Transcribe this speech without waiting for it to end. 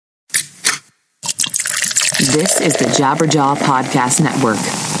This is the Jabberjaw Podcast Network.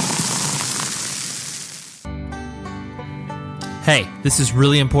 Hey, this is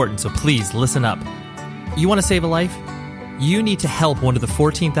really important, so please listen up. You want to save a life? You need to help one of the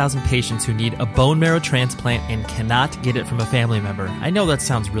 14,000 patients who need a bone marrow transplant and cannot get it from a family member. I know that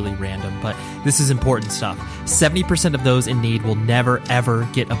sounds really random, but this is important stuff. 70% of those in need will never, ever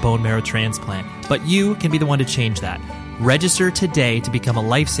get a bone marrow transplant, but you can be the one to change that. Register today to become a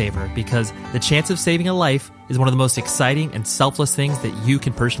lifesaver because the chance of saving a life is one of the most exciting and selfless things that you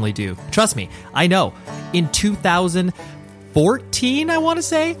can personally do. Trust me, I know. In 2014, I want to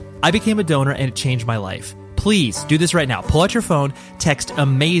say, I became a donor and it changed my life. Please do this right now. Pull out your phone, text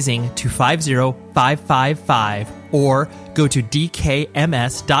AMAZING to 50555, or go to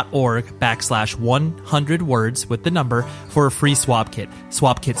dkms.org/100 words with the number for a free swab kit.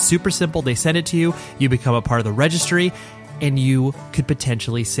 Swab kit's super simple. They send it to you. You become a part of the registry, and you could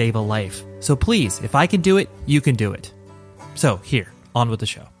potentially save a life. So please, if I can do it, you can do it. So here, on with the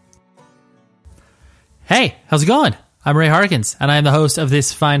show. Hey, how's it going? I'm Ray Harkins, and I am the host of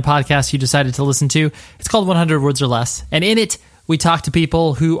this fine podcast you decided to listen to. It's called 100 Words or Less, and in it, we talk to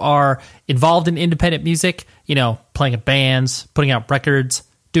people who are involved in independent music, you know, playing in bands, putting out records,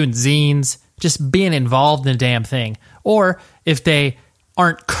 doing zines, just being involved in a damn thing. Or if they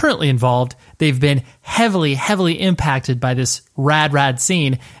aren't currently involved, they've been heavily, heavily impacted by this rad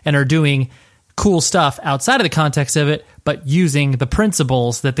scene and are doing cool stuff outside of the context of it, but using the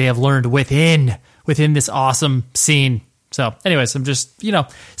principles that they have learned within this awesome scene. So anyways, I'm just,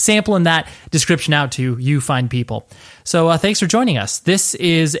 sampling that description out to you fine people. So thanks for joining us. This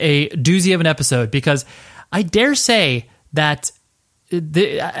is a doozy of an episode because I dare say that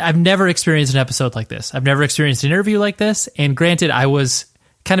I've never experienced an episode like this. I've never experienced an interview like this. And granted, I was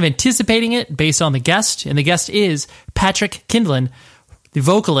kind of anticipating it based on the guest. And the guest is Patrick Kindlon, the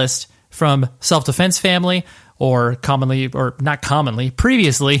vocalist from Self-Defense Family, or previously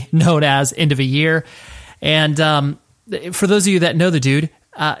known as End of a Year. And for those of you that know the dude,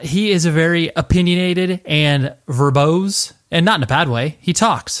 he is a very opinionated and verbose, and not in a bad way. He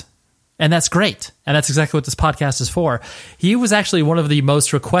talks, and that's great. And that's exactly what this podcast is for. He was actually one of the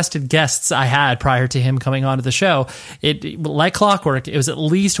most requested guests I had prior to him coming onto the show. It like clockwork, it was at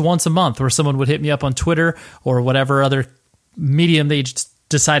least once a month where someone would hit me up on Twitter or whatever other medium they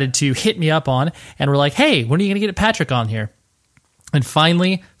decided to hit me up on, and we're like, hey, when are you going to get Patrick on here? And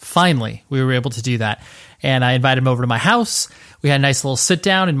finally, we were able to do that. And I invited him over to my house. We had a nice little sit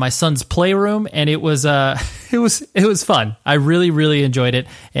down in my son's playroom, and it was fun. I really, really enjoyed it.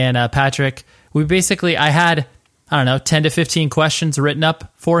 And Patrick, I had 10 to 15 questions written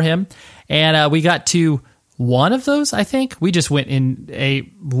up for him, and we got to one of those, I think. We just went in a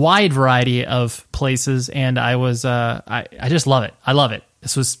wide variety of places, and I just love it. I love it.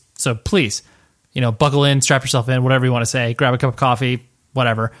 So please, buckle in, strap yourself in, whatever you want to say, grab a cup of coffee,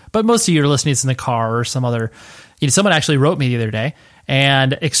 whatever. But most of you are listening to this in the car or some other, someone actually wrote me the other day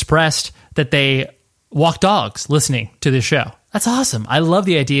and expressed that they walk dogs listening to this show. That's awesome. I love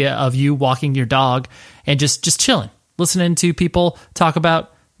the idea of you walking your dog and just chilling, listening to people talk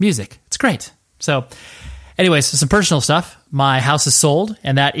about music. It's great. So anyways, some personal stuff. My house is sold,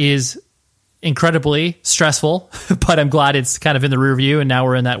 and that is incredibly stressful, but I'm glad it's kind of in the rear view, and now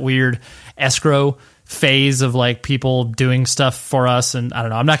we're in that weird escrow phase of like people doing stuff for us. And I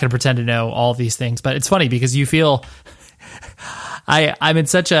don't know, I'm not going to pretend to know all of these things, but it's funny because you feel I'm in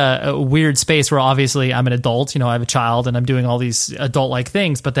such a weird space where obviously I'm an adult, I have a child and I'm doing all these adult-like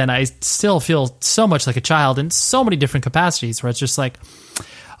things, but then I still feel so much like a child in so many different capacities where it's just like,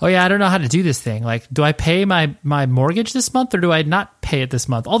 oh yeah, I don't know how to do this thing. Like, do I pay my mortgage this month or do I not pay it this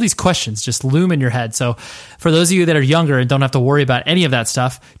month? All these questions just loom in your head. So for those of you that are younger and don't have to worry about any of that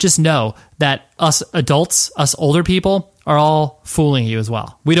stuff, just know that us adults, us older people, are all fooling you as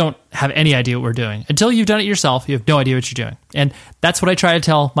well. We don't have any idea what we're doing. Until you've done it yourself, you have no idea what you're doing. And that's what I try to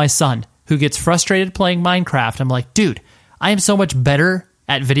tell my son, who gets frustrated playing Minecraft. I'm like, dude, I am so much better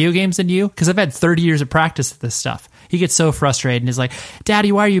at video games than you because I've had 30 years of practice at this stuff. He gets so frustrated and is like,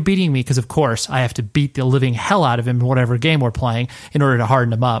 Daddy, why are you beating me? Because, of course, I have to beat the living hell out of him in whatever game we're playing in order to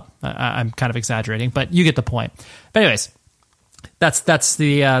harden him up. I'm kind of exaggerating, but you get the point. But anyways, that's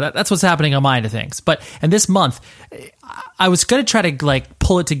what's happening on my end of things. And this month, I was going to try to like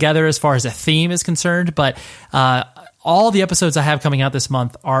pull it together as far as a theme is concerned, but all the episodes I have coming out this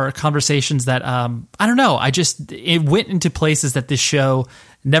month are conversations that, I don't know, it went into places that this show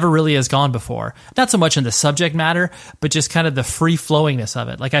never really has gone before. Not so much in the subject matter, but just kind of the free-flowingness of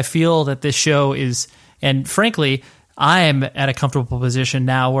it. Like, I feel that this show is, and frankly, I am at a comfortable position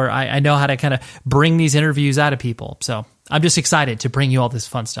now where I know how to kind of bring these interviews out of people. So I'm just excited to bring you all this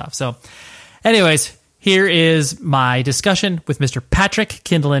fun stuff. So anyways, here is my discussion with Mr. Patrick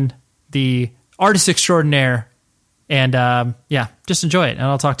Kindlon, the artist extraordinaire. And yeah, just enjoy it. And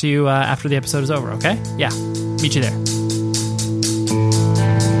I'll talk to you after the episode is over, okay? Yeah, meet you there.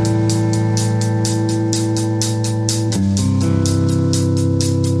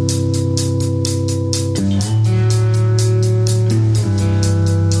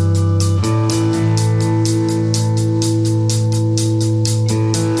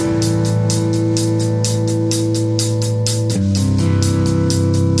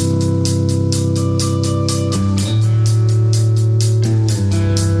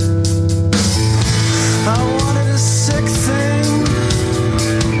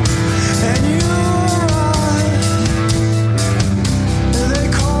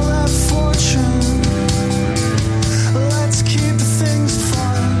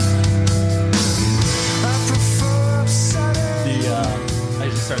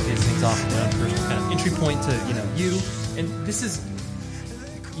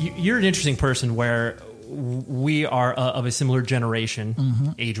 You're an interesting person where we are of a similar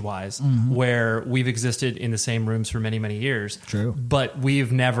generation, age-wise, where we've existed in the same rooms for many, many years. True. But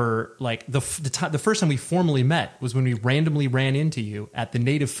we've never, like, the first time we formally met was when we randomly ran into you at the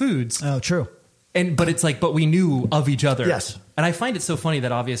Native Foods. Oh, true. But it's like, but we knew of each other. Yes. And I find it so funny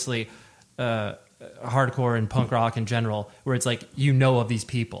that obviously hardcore and punk rock in general, where it's like, you know of these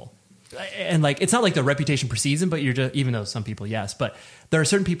people. And like, it's not like the reputation precedes them, but you're just, even though some people, yes, but there are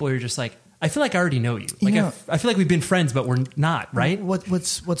certain people who are just like, I feel like I already know you. Like, I feel like we've been friends, but we're not, right?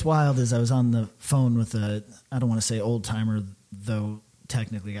 What's wild is I was on the phone with I don't want to say old timer, though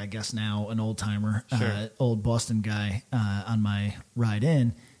technically I guess now an old timer, sure. Old Boston guy on my ride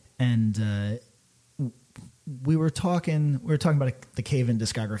in, and we were talking about the Cave-In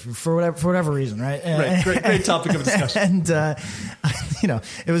discography for whatever reason, right? Right, great topic of discussion. And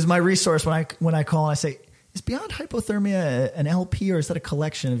it was my resource when I call and I say, is Beyond Hypothermia an LP or is that a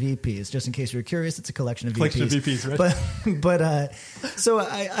collection of EPs? Just in case you're curious, it's a collection of EPs. Collection of EPs, right? But so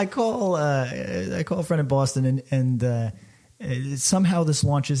I call a friend in Boston and somehow this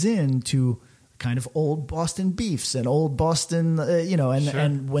launches into kind of old Boston beefs and old Boston, sure.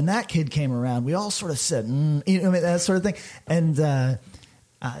 And when that kid came around, we all sort of said, that sort of thing. And that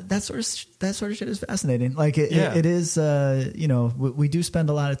sort of shit is fascinating. Like it is, we do spend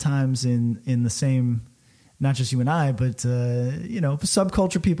a lot of times in the same, not just you and I, but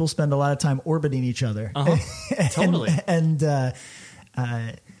subculture people spend a lot of time orbiting each other. Totally. And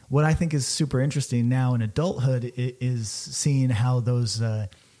what I think is super interesting now in adulthood is seeing how those.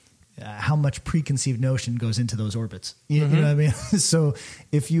 How much preconceived notion goes into those orbits. You know what I mean? So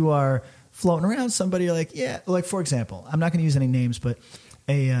if you are floating around somebody like for example, I'm not going to use any names, but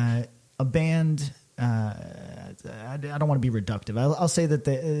a band, I don't want to be reductive. I'll say that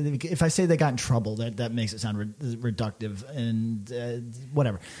if I say they got in trouble, that makes it sound reductive and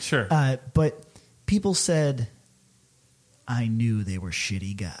whatever. Sure. But people said, I knew they were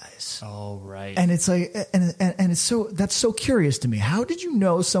shitty guys. Oh, right. And it's like, and it's that's so curious to me. How did you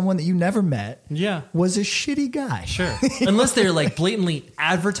know someone that you never met was a shitty guy? Sure. Unless they're like blatantly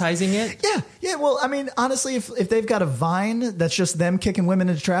advertising it. Yeah. Well, I mean, honestly, if they've got a Vine that's just them kicking women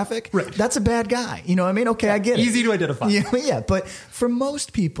into traffic, right. That's a bad guy. You know what I mean? Okay, I get it. Easy to identify. Yeah. But for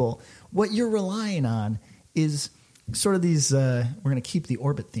most people, what you're relying on is sort of these, we're going to keep the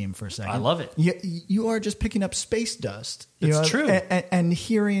orbit theme for a second. I love it. You are just picking up space dust. It's true. And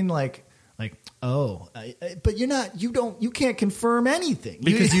hearing but you're not, you can't confirm anything.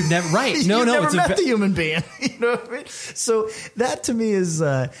 Because you've never, right. You've never met the human being. You know what I mean? So that to me is,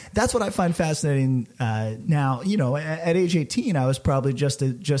 that's what I find fascinating now. At age 18, I was probably just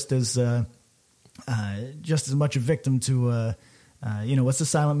as much a victim to, what's the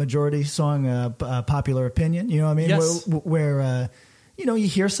Silent Majority song, Popular Opinion? You know what I mean? Yes. Where you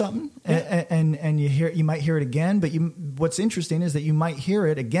hear something and you might hear it again, but what's interesting is that you might hear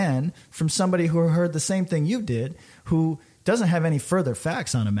it again from somebody who heard the same thing you did, who doesn't have any further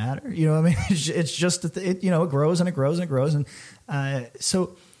facts on a matter. You know what I mean? It's just that it grows and it grows and it grows. And and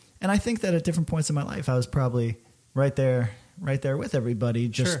I think that at different points in my life, I was probably right there with everybody,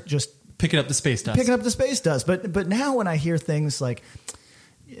 just picking up the space dust. But now when I hear things like,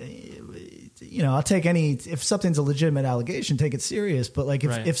 I'll take if something's a legitimate allegation, take it serious. But like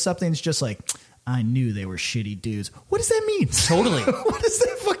if something's just like, I knew they were shitty dudes. What does that mean? Totally. What does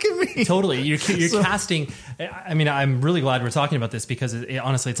that fucking mean? Totally. You're casting. I mean, I'm really glad we're talking about this because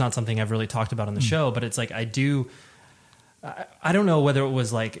honestly, it's not something I've really talked about on the show, but it's like, I don't know whether it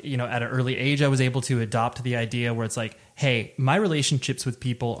was like, you know, at an early age, I was able to adopt the idea where it's like, hey, my relationships with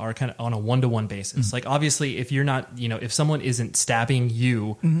people are kind of on a one-to-one basis. Like, obviously, if you're not, you know, if someone isn't stabbing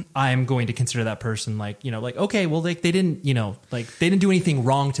you, I'm going to consider that person like, you know, like, okay, well, they didn't, you know, like they didn't do anything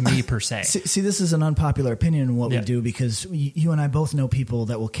wrong to me per se. See, this is an unpopular opinion in what we do, because you and I both know people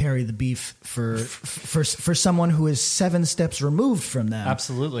that will carry the beef for someone who is 7 steps removed from them.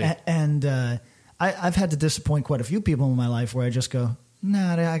 Absolutely. And I've had to disappoint quite a few people in my life where I just go,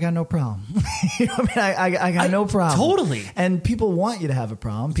 nah, I got no problem. You know what I mean? I got no problem. Totally. And people want you to have a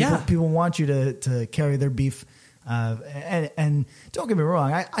problem. People want you to carry their beef. And don't get me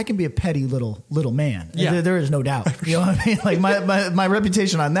wrong, I can be a petty little man. Yeah. There is no doubt. You know what I mean? Like my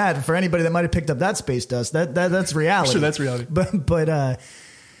reputation on that, for anybody that might have picked up that space dust, that's reality. Sure, that's reality. But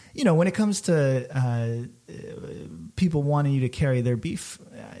you know, when it comes to people wanting you to carry their beef,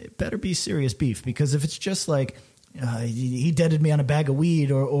 it better be serious beef, because if it's just like he deaded me on a bag of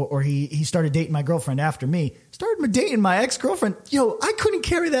weed, or he started dating my girlfriend after me, started dating my ex-girlfriend, I couldn't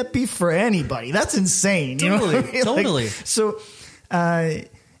carry that beef for anybody. That's insane. Totally, you know what I mean? totally. Like, so,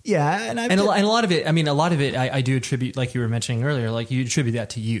 yeah, and a lot of it, I mean, a lot of it, I do attribute, like you were mentioning earlier, like you attribute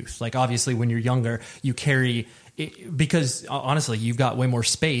that to youth. Like, obviously, when you're younger, you carry because honestly, you've got way more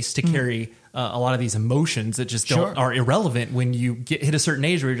space to carry a lot of these emotions that just are irrelevant when you hit a certain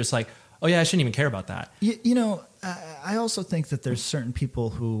age where you're just like, oh yeah, I shouldn't even care about that. You know, I also think that there's certain people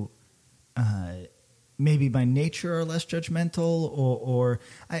who maybe by nature are less judgmental, or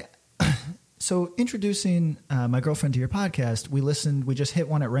I. So introducing my girlfriend to your podcast, we just hit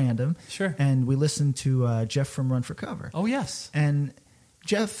one at random. Sure. And we listened to Jeff from Run for Cover. Oh, yes. And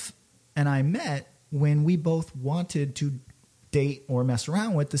Jeff and I met when we both wanted to date or mess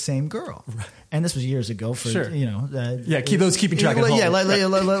around with the same girl. Right. And this was years ago for, keeping track of Yeah, let's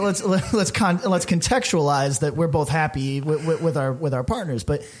contextualize that we're both happy with our partners.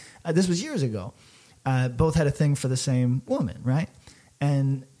 But this was years ago. Both had a thing for the same woman, right?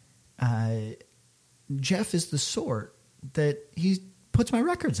 And Jeff is the sort that he puts my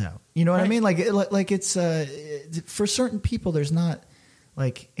records out. You know what I mean? Like it's for certain people, there's not.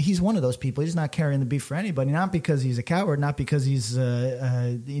 Like, he's one of those people. He's not carrying the beef for anybody, not because he's a coward, not because he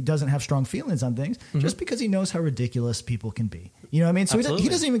doesn't have strong feelings on things, just because he knows how ridiculous people can be. You know what I mean? So he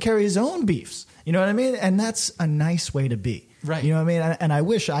doesn't even carry his own beefs. You know what I mean? And that's a nice way to be. Right. You know what I mean? And I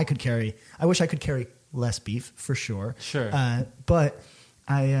wish I could carry less beef, for sure. Sure. But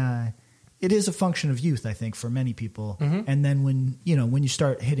it is a function of youth, I think, for many people. And then when you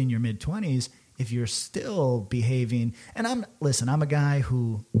start hitting your mid-20s, if you're still behaving, and I'm a guy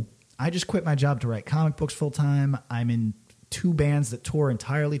who, I just quit my job to write comic books full time. I'm in 2 bands that tour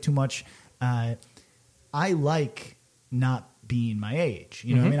entirely too much. I like not being my age.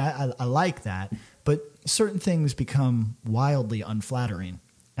 You know what I mean? I like that, but certain things become wildly unflattering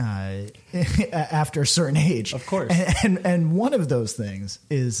after a certain age. Of course. And one of those things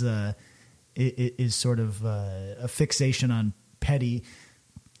is sort of a fixation on petty.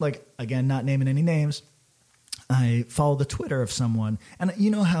 Like, again, not naming any names, I follow the Twitter of someone, and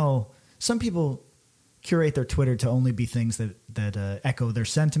you know how some people curate their Twitter to only be things that echo their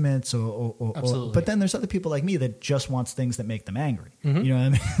sentiments, or but then there's other people like me that just wants things that make them angry. You know what I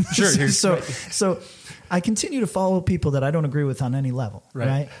mean? Sure. So I continue to follow people that I don't agree with on any level,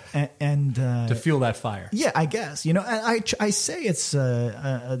 right? And to fuel that fire. Yeah, I guess, and I say it's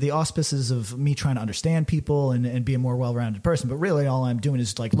the auspices of me trying to understand people and be a more well-rounded person, but really all I'm doing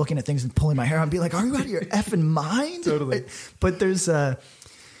is like looking at things and pulling my hair out and be like, are you out of your effing mind? Totally. But there's a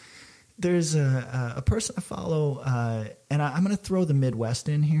person I follow, and I'm going to throw the Midwest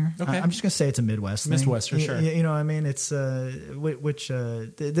in here. Okay. I'm just going to say it's a Midwest thing. Midwest, for sure. You know what I mean? It's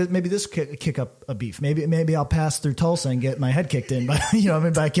maybe this kick up a beef. Maybe I'll pass through Tulsa and get my head kicked in by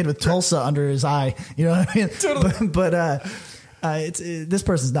by a kid with Tulsa under his eye. You know what I mean? Totally. But this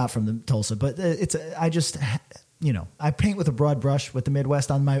person's not from the Tulsa, but I paint with a broad brush with the Midwest.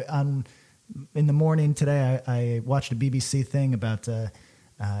 In the morning today, I watched a BBC thing about.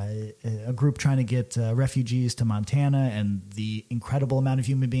 A group trying to get refugees to Montana and the incredible amount of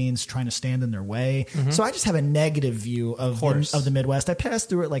human beings trying to stand in their way. So I just have a negative view of the Midwest. I pass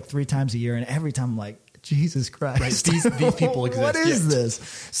through it like 3 times a year, and every time I'm like, Jesus Christ. Right. These people exist. What is this?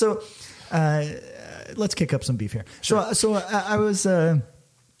 So let's kick up some beef here. Sure. So I was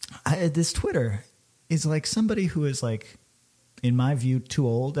this Twitter is like somebody who is like, in my view, too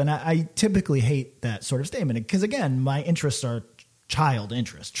old. And I typically hate that sort of statement because, again, my interests are child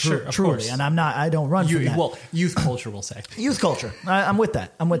interest, truly, and I don't run from that. Well, youth culture, we'll say. Youth culture. I'm with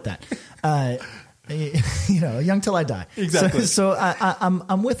that. Young till I die. Exactly. So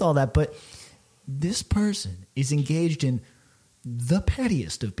I'm with all that, but this person is engaged in the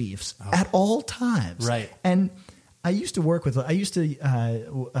pettiest of beefs at all times. Right. And I used to work work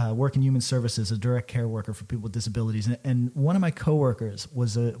in human services as a direct care worker for people with disabilities, and one of my coworkers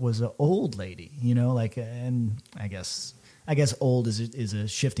was an old lady, and I guess old is a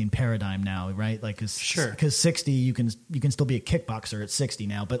shifting paradigm now, right? Like, because 60 you can still be a kickboxer at 60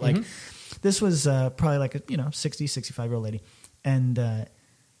 now, but like this was probably like a 60, 65-year-old lady, and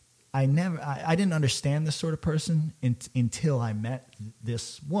I didn't understand this sort of person until I met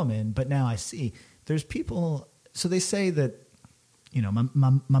this woman, but now I see there's people. So they say that,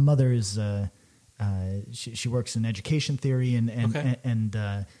 my mother is she works in education theory and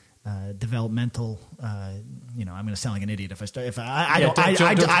developmental. I'm going to sound like an idiot if I start.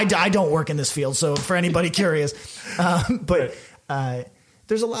 I don't work in this field. So for anybody curious, but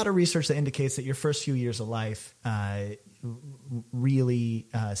there's a lot of research that indicates that your first few years of life really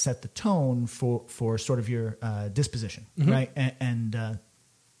set the tone for sort of your disposition, right? And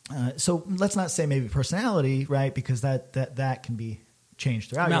so let's not say maybe personality, right? Because that can be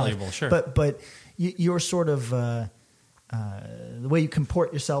changed throughout malleable, your life. sure. But you're sort of the way you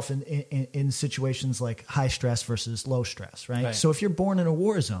comport yourself in situations like high stress versus low stress, right? So if you're born in a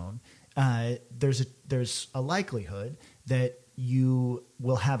war zone, there's a likelihood that you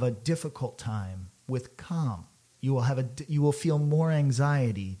will have a difficult time with calm. You will feel more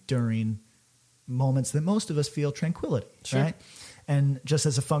anxiety during moments that most of us feel tranquility, right? And just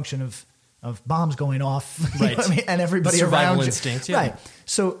as a function of bombs going off, right? And everybody survival around instinct, you, right?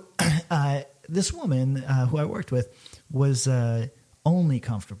 So this woman who I worked with was only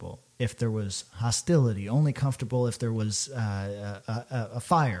comfortable if there was hostility, only comfortable if there was a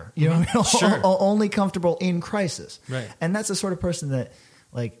fire, Sure. Only comfortable in crisis, right? And that's the sort of person that,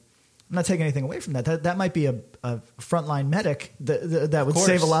 like, I'm not taking anything away from that. That might be a frontline medic that would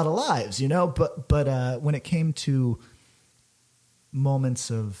save a lot of lives, But when it came to moments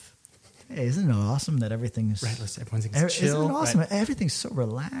of, hey, isn't it awesome that everything's right? Everyone's chill. Isn't it awesome? Right. Everything's so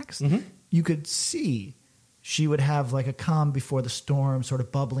relaxed. You could see she would have like a calm before the storm, sort of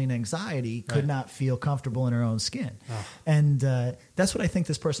bubbling anxiety, could not feel comfortable in her own skin. And that's what I think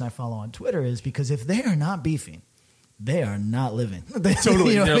this person I follow on Twitter is, because if they are not beefing, they are not living.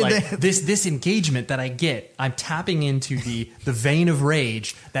 Totally. They're like, this engagement that I get, I'm tapping into the vein of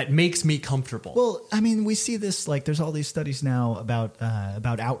rage that makes me comfortable. Well, I mean, we see this, like, there's all these studies now about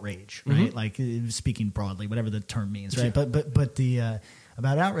outrage, right? Like, speaking broadly, whatever the term means, right? Sure. But the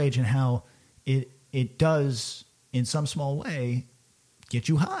about outrage and how it does in some small way get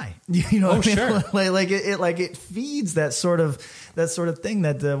you high. What I mean? Sure. it feeds that sort of thing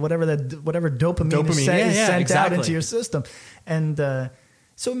that whatever dopamine is sent exactly. out into your system, and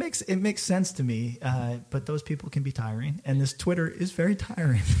so it makes sense to me. But those people can be tiring, and this Twitter is very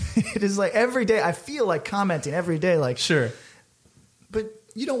tiring. It is like every day I feel like commenting every day, like, sure. But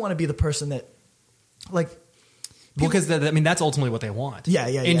you don't want to be the person that, like. Because that's ultimately what they want. Yeah.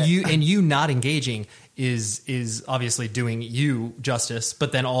 And you not engaging is obviously doing you justice,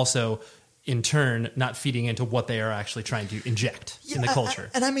 but then also in turn not feeding into what they are actually trying to inject in the culture.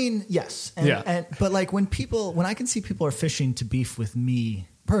 And I mean, yes. But like when I can see people are fishing to beef with me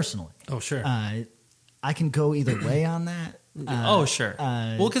personally. Oh, sure. I can go either way on that. Sure.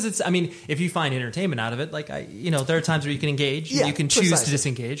 Well, because if you find entertainment out of it, like there are times where you can engage, and you can choose to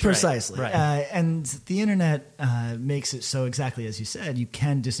disengage. Precisely. Right. And the internet makes it so, exactly as you said, you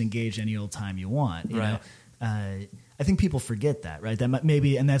can disengage any old time you want. You know? I think people forget that, right? That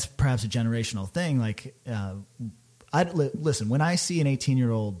maybe, and that's perhaps a generational thing. Like, listen, when I see an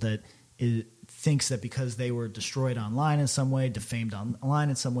 18-year-old that thinks that because they were destroyed online in some way, defamed online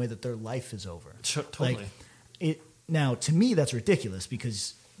in some way, that their life is over. Totally. Like, now, to me, that's ridiculous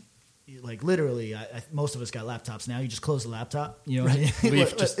because, like, literally, most of us got laptops now. You just close the laptop,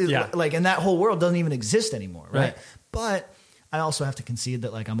 like, and that whole world doesn't even exist anymore, right? But I also have to concede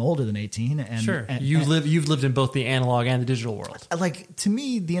that, like, I'm older than 18, and sure, you've lived in both the analog and the digital world. Like, to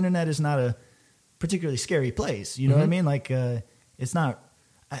me, the internet is not a particularly scary place. You know what I mean? Like, it's not,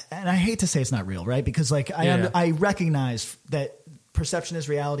 and I hate to say it's not real, right? Because, like, I recognize that perception is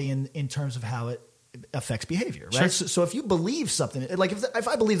reality in terms of how it affects behavior, right? Sure. So if you believe something, like if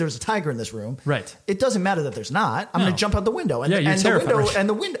I believe there's a tiger in this room, right, it doesn't matter that there's not. I'm going to jump out the window, and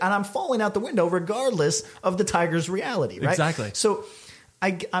and I'm falling out the window regardless of the tiger's reality, right? Exactly. So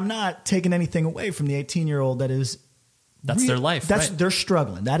I'm not taking anything away from the 18-year-old that's their life. They're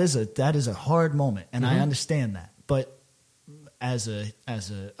struggling. That is a hard moment, and I understand that. But as a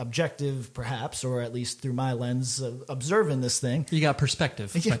objective, perhaps, or at least through my lens of observing this thing, you got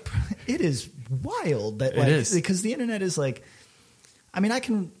perspective. It is wild that, like, it is, because the internet is like, I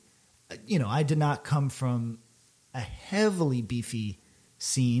mean, I did not come from a heavily beefy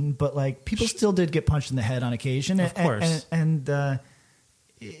scene, but like people still did get punched in the head on occasion. Of course. And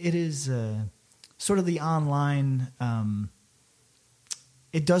it is sort of the online.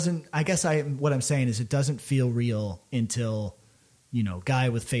 It doesn't. I guess what I'm saying is it doesn't feel real until guy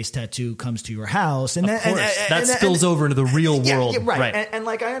with face tattoo comes to your house, and that spills over into the real world, right? And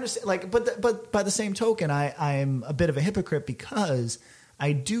like I understand, like, but by the same token, I'm a bit of a hypocrite because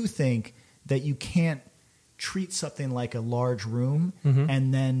I do think that you can't treat something like a large room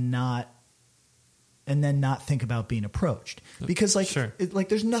and then not think about being approached, because like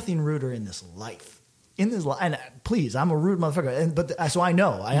there's nothing ruder in this life. And please, I'm a rude motherfucker, so I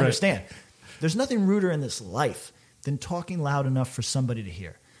know, I understand. There's nothing ruder in this life than talking loud enough for somebody to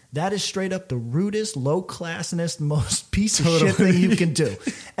hear. That is straight up the rudest, low classness, most piece of shit thing you can do.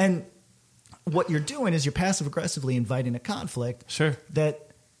 And what you're doing is you're passive aggressively inviting a conflict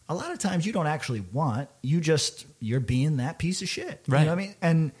that a lot of times you don't actually want. You're being that piece of shit. Right. You know what I mean?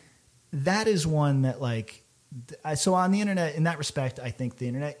 And that is one that like, so on the internet, in that respect, I think the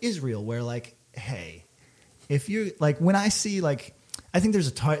internet is real, where like, hey, if you're like, when I see like, I think there's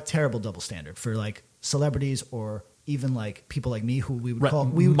a terrible double standard for like celebrities or even like people like me who we would call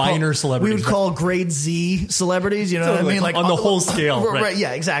minor celebrities. We would call grade Z celebrities. You know what I mean? Like on the whole scale, right?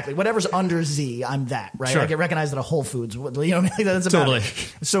 Yeah, exactly. Whatever's under Z, I'm that. Right? I get recognized at a Whole Foods. You know what I mean? That's about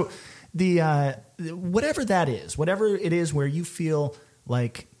it. So the whatever that is, whatever it is, where you feel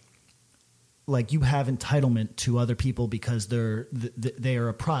like you have entitlement to other people because they are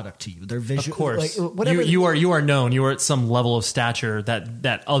a product to you. They're visual. Of course, like, whatever you are known. You are at some level of stature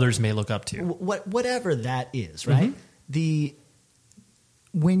that others may look up to. Whatever that is, right?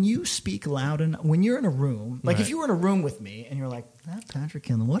 When you speak loud enough, when you're in a room, like if you were in a room with me and you're like, that Patrick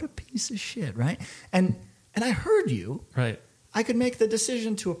Kindlon, what a piece of shit, right? And I heard you, right? I could make the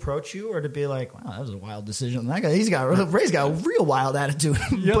decision to approach you or to be like, wow, that was a wild decision. Ray's got a real wild attitude,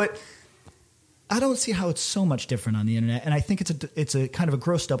 but I don't see how it's so much different on the internet, and I think it's a kind of a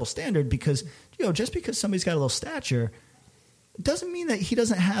gross double standard because just because somebody's got a little stature doesn't mean that he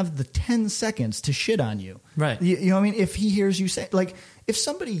doesn't have the 10 seconds to shit on you. Right. You know what I mean? If he hears you say, like, if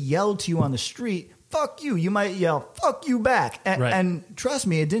somebody yelled to you on the street, "Fuck you," you might yell, "Fuck you" back, and trust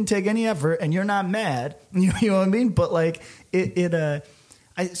me, it didn't take any effort, and you're not mad. You know what I mean? But like whenever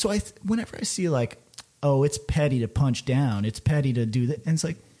I see like, oh, it's petty to punch down, it's petty to do that, and it's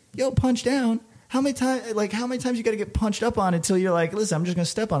like, yo, punch down. How many times you got to get punched up on until you're like, listen, I'm just going to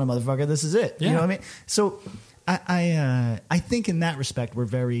step on a motherfucker. This is it. Yeah. You know what I mean? So I think in that respect, we're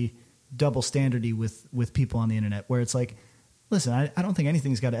very double standardy with people on the internet, where it's like, listen, I don't think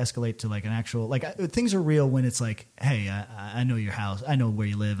anything's got to escalate to like an actual, like things are real when it's like, hey, I know your house, I know where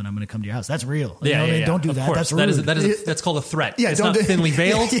you live, and I'm going to come to your house. That's real. You know what I mean? Don't do that. Course. That's rude. That's called a threat. Yeah, it's not thinly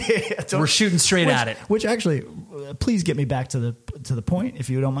veiled. We're shooting straight at it. Which actually, please get me back to the point if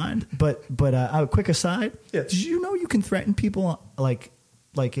you don't mind. But a quick aside. Yeah. Did you know you can threaten people like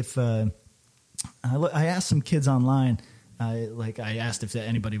if I asked some kids online. I asked if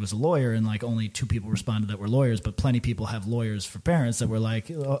anybody was a lawyer, and like only 2 people responded that were lawyers, but plenty of people have lawyers for parents that were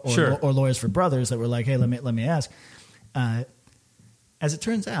like, or lawyers for brothers that were like, hey, let me ask. As it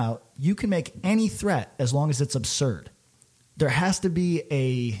turns out, you can make any threat as long as it's absurd. There has to be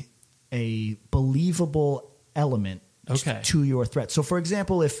a believable element to your threat. So, for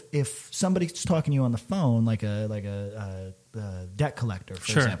example, if somebody's talking to you on the phone, like a debt collector,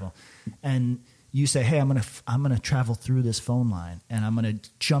 for example, and you say, hey, I'm gonna travel through this phone line, and I'm gonna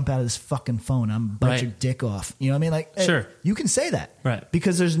jump out of this fucking phone. I'm gonna bite your dick off. You know what I mean? Like, you can say that, right?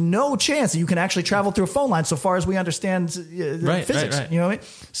 Because there's no chance that you can actually travel through a phone line, so far as we understand physics. Right. You know what I mean?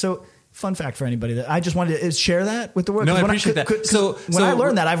 So, fun fact for anybody that I just wanted to share that with the world. No, I appreciate that. When I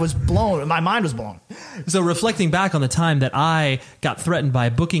learned that, I was blown. My mind was blown. So reflecting back on the time that I got threatened by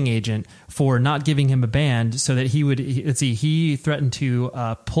a booking agent for not giving him a band, so that he threatened to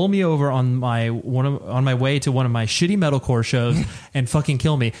pull me over on my way to one of my shitty metalcore shows and fucking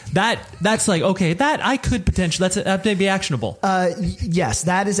kill me. That's like, okay, that I could potentially, that may be actionable. Yes,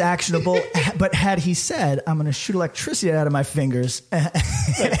 that is actionable. But had he said, I'm going to shoot electricity out of my fingers,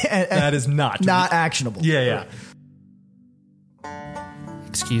 that is not actionable. Yeah.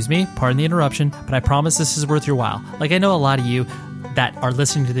 Excuse me, pardon the interruption, but I promise this is worth your while. Like, I know a lot of you that are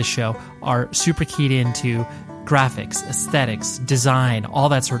listening to this show are super keyed into graphics, aesthetics, design, all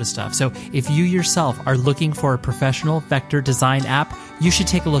that sort of stuff. So if you yourself are looking for a professional vector design app, you should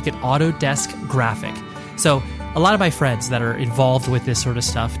take a look at Autodesk Graphic. So a lot of my friends that are involved with this sort of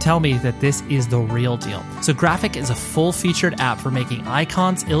stuff tell me that this is the real deal. So Graphic is a full-featured app for making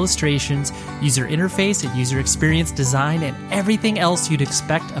icons, illustrations, user interface and user experience design, and everything else you'd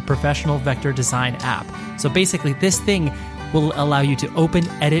expect a professional vector design app. So basically, this thing will allow you to open,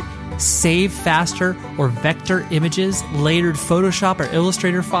 edit, save faster or vector images, layered Photoshop or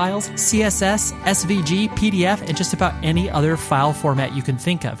Illustrator files, CSS, SVG, PDF, and just about any other file format you can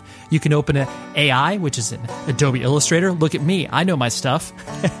think of. You can open an AI, which is an Adobe Illustrator. Look at me, I know my stuff.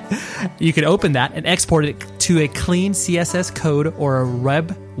 You can open that and export it to a clean CSS code or a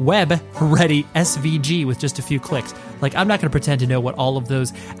web-ready SVG with just a few clicks. Like, I'm not going to pretend to know what all of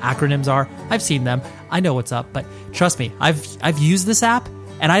those acronyms are. I've seen them. I know what's up, but trust me, I've used this app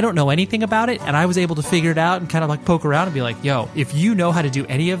and I don't know anything about it, and I was able to figure it out and kind of like poke around and be like, yo, if you know how to do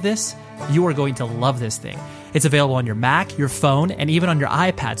any of this, you are going to love this thing. It's available on your Mac, your phone, and even on your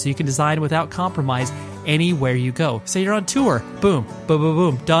iPad, so you can design without compromise anywhere you go. Say you're on tour, boom, boom, boom,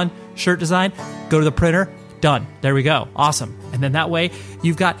 boom, done. Shirt design, go to the printer, done. There we go. Awesome. And then that way,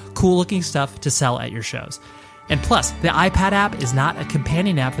 you've got cool looking stuff to sell at your shows. And plus, the iPad app is not a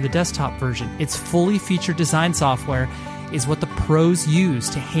companion app for the desktop version. It's fully featured design software is what the pros use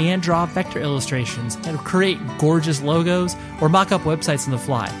to hand draw vector illustrations and create gorgeous logos or mock up websites on the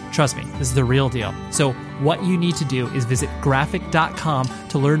fly. Trust me, this is the real deal. So what you need to do is visit graphic.com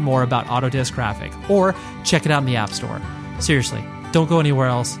to learn more about Autodesk Graphic, or check it out in the App Store. Seriously, don't go anywhere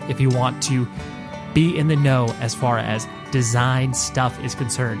else if you want to be in the know as far as design stuff is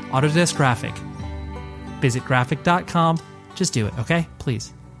concerned. Autodesk Graphic. Visit graphic.com. Just do it, okay?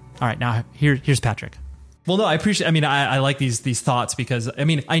 Please. All right, now here's Patrick. Well, no, I appreciate. I mean, I like these thoughts because I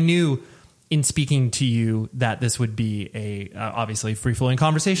mean, I knew in speaking to you that this would be a obviously free flowing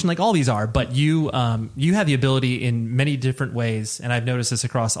conversation, like all these are. But you have the ability in many different ways, and I've noticed this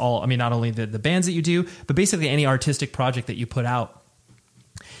across all. I mean, not only the bands that you do, but basically any artistic project that you put out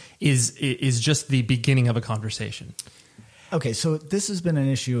is just the beginning of a conversation. Okay, so this has been an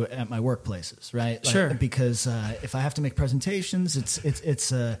issue at my workplaces, right? Like, Sure. Because if I have to make presentations,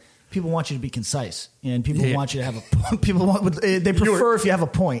 it's people want you to be concise, and people want you to have a they prefer if you have a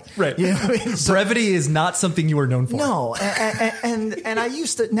point, right? You know what I mean? So, brevity is not something you are known for. No, and I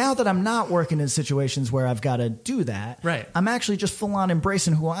used to. Now that I'm not working in situations where I've got to do that, right? I'm actually just full on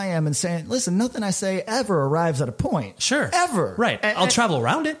embracing who I am and saying, listen, nothing I say ever arrives at a point. Sure, ever. Right. I'll travel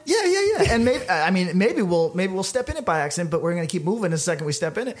around it. Yeah. And maybe we'll step in it by accident, but we're going to keep moving the second we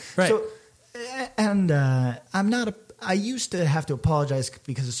step in it. Right. So, and I'm not I used to have to apologize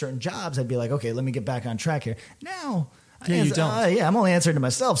because of certain jobs. I'd be like, okay, let me get back on track here. Now, you don't. I'm only answering to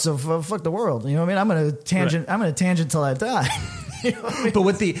myself. So fuck the world. You know what I mean? I'm going to tangent. Right. I'm going to tangent till I die. You know what I mean?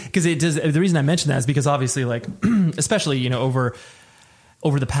 But because it does. The reason I mention that is because obviously, like, especially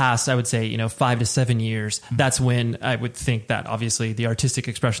over the past, I would say 5 to 7 years, that's when I would think that obviously the artistic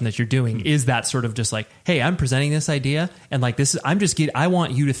expression that you're doing is that sort of just like, hey, I'm presenting this idea and like this is, I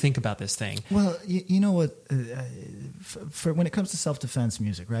want you to think about this thing. Well, you know what, for when it comes to self-defense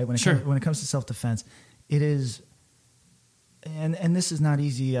music, right? When it comes to self-defense, it is, and this is not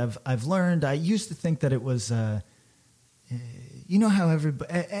easy. I've learned, I used to think that it was, you know how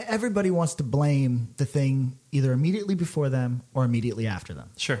everybody wants to blame the thing either immediately before them or immediately after them.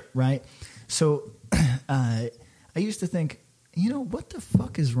 Sure. Right? So I used to think, what the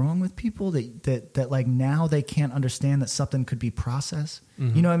fuck is wrong with people that like now they can't understand that something could be process?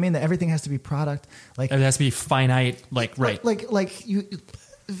 Mm-hmm. You know what I mean? That everything has to be product. Like it has to be finite. Like right. Like you.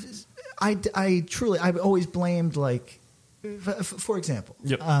 I truly I've always blamed like, for example,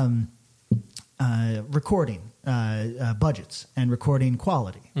 yep. Recording budgets and recording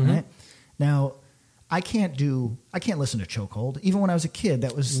quality. Mm-hmm. Right now, I can't listen to Chokehold. Even when I was a kid,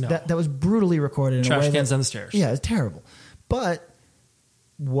 that was brutally recorded in a way trash cans on the stairs. Yeah, it's terrible. But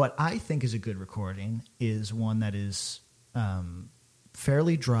what I think is a good recording is one that is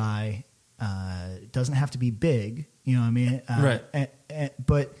fairly dry. Doesn't have to be big. You know what I mean? Right.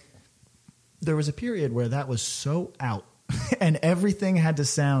 But there was a period where that was so out, and everything had to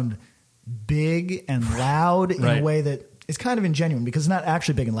sound big and loud in a way that is kind of ingenuine because it's not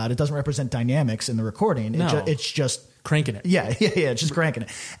actually big and loud. It doesn't represent dynamics in the recording. No. It's just cranking it. Yeah. It's just cranking it.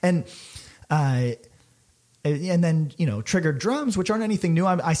 And then, triggered drums, which aren't anything new.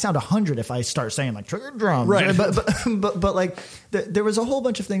 I sound 100 if I start saying like triggered drums. Right. But like there was a whole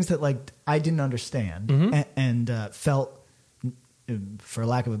bunch of things that like I didn't understand mm-hmm. and felt, for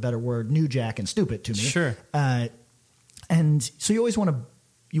lack of a better word, new jack and stupid to me. Sure. And so you always want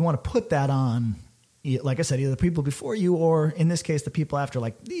to put that on like I said, either the people before you or in this case, the people after,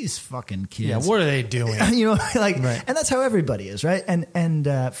 like these fucking kids. Yeah, what are they doing? Like, Right. and that's how everybody is, right? And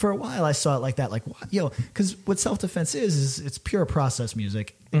for a while I saw it like that, like, because what self-defense is it's pure process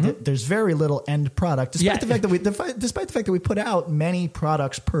music. There's very little end product, despite the fact that we put out many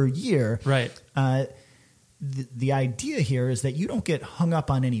products per year. Right. The idea here is that you don't get hung up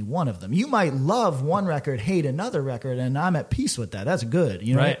on any one of them. You might love one record, hate another record, and I'm at peace with that. That's good,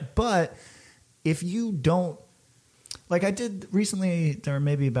 Right. But if you don't, like I did recently, or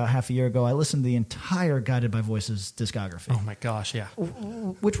maybe about half a year ago, I listened to the entire Guided by Voices discography. Oh my gosh, yeah.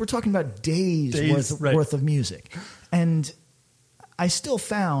 Which we're talking about days right. worth of music. And I still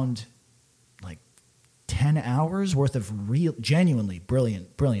found like 10 hours worth of real, genuinely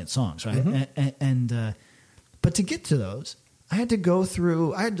brilliant songs, right? But to get to those, I had to go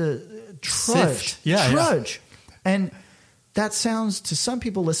through, I had to trudge. And that sounds to some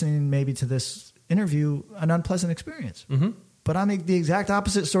people listening maybe to this interview an unpleasant experience. But I'm the exact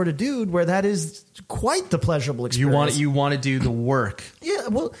opposite sort of dude where that is quite the pleasurable experience. You want to do the work. Yeah,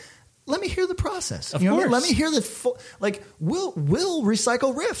 well, let me hear the process. Of What I mean? course. Let me hear the full, like we'll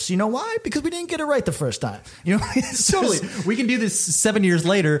recycle riffs. You know why? Because we didn't get it right the first time. It's Totally. just- We can do this 7 years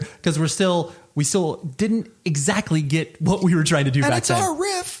later because we still didn't exactly get what we were trying to do and back it's then. our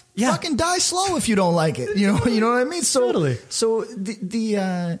riff. Yeah. Fucking die slow if you don't like it. You know what I mean? So Totally. So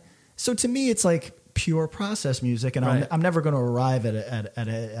so to me, it's like pure process music, and Right. I'm never going to arrive at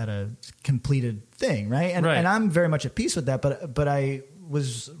a completed thing, right? And Right. and I'm very much at peace with that. But I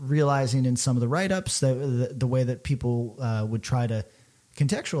was realizing in some of the write-ups that the way that people would try to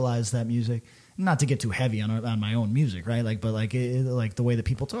contextualize that music, not to get too heavy on my own music, right? Like the way that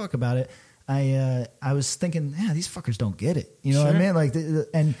people talk about it. I was thinking, yeah, these fuckers don't get it. You know what I Sure. mean? Like,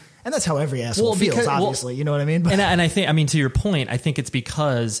 and that's how every asshole feels, obviously. You know what I mean? But, And I think, to your point, I think it's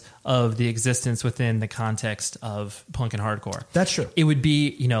because of the existence within the context of punk and hardcore. That's true. It would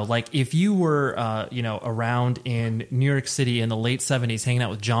be, like if you were, around in New York City in the late 70s hanging out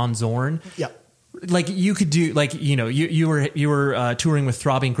with John Zorn. yeah. Like you could do, like, you were touring with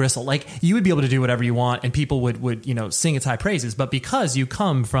Throbbing Gristle, like you would be able to do whatever you want and people would sing its high praises. But because you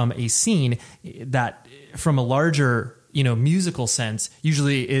come from a scene that from a larger, musical sense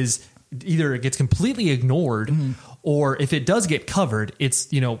usually is either it gets completely ignored or if it does get covered, it's,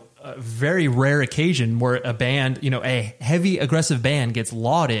 a very rare occasion where a band, a heavy aggressive band gets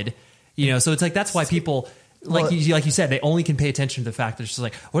lauded, so it's like, that's why people, like you said, they only can pay attention to the fact that it's just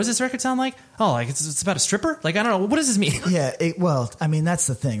like, what does this record sound like? Oh, like it's about a stripper? Like, I don't know. What does this mean? Yeah. That's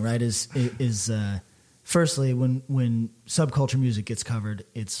the thing, right? Is firstly, when subculture music gets covered,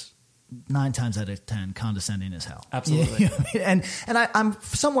 it's 9 times out of 10 condescending as hell. Absolutely. And I'm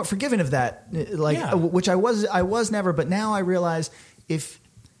somewhat forgiving of that, which I was never, but now I realize if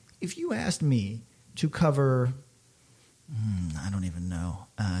you asked me to cover, I don't even know,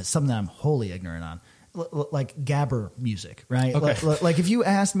 something that I'm wholly ignorant on, like gabber music, right? Okay. Like if you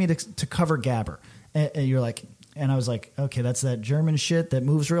asked me to cover gabber, and you're like, and I was like, okay, that's that German shit that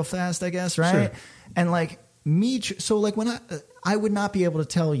moves real fast, I guess, right? Sure. And like so like when I would not be able to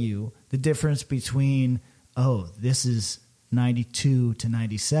tell you the difference between, oh, this is 92 to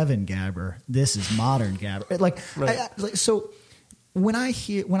 97 gabber, this is modern gabber, like, Right. So when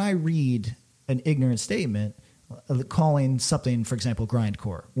I read an ignorant statement calling something, for example,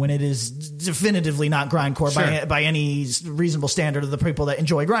 grindcore, when it is definitively not grindcore Sure. by any reasonable standard of the people that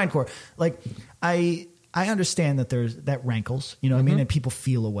enjoy grindcore, like I understand that that rankles, you know what I mean, and people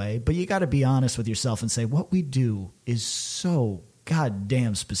feel a way, but you got to be honest with yourself and say what we do is so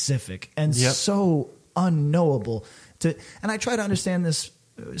goddamn specific and Yep. so unknowable and I try to understand this.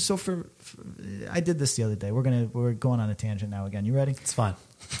 So I did this the other day. We're going on a tangent now again. You ready? It's fine.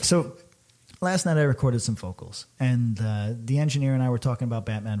 So last night I recorded some vocals, and the engineer and I were talking about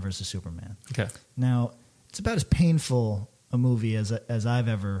Batman versus Superman. Okay. Now, it's about as painful a movie as I've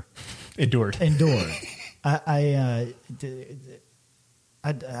ever Endured. I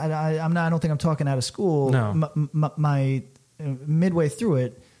don't think I'm talking out of school. No. My midway through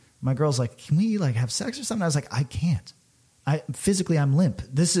it, my girl's like, "Can we like have sex or something?" I was like, "I can't. Physically, I'm limp.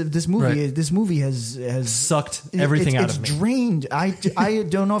 This movie Right. this movie has Sucked everything out of me. It's drained. I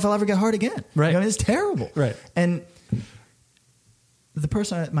don't know if I'll ever get hard again. Right. It's terrible. Right. And the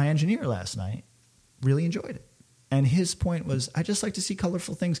person, my engineer last night, really enjoyed it. And his point was, I just like to see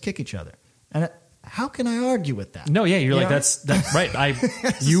colorful things kick each other. And how can I argue with that? No, yeah, you're like, know? that's right.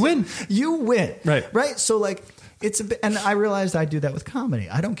 You win. You win. Right. So like, it's a bit, and I realized I do that with comedy.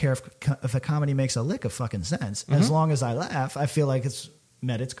 I don't care if a comedy makes a lick of fucking sense. As long as I laugh, I feel like it's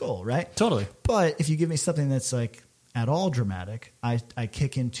met its goal, right? Totally. But if you give me something that's like at all dramatic, I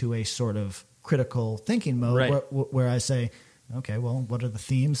kick into a sort of critical thinking mode, Right. where I say, okay, well, what are the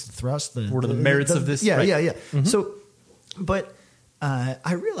themes, the thrust, what are the merits of this? Yeah, right. yeah. Mm-hmm. So, but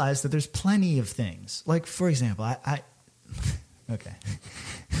I realized that there's plenty of things. Like, for example, I okay.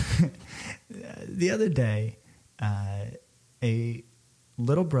 The other day, a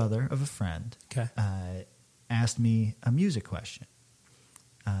little brother of a friend asked me a music question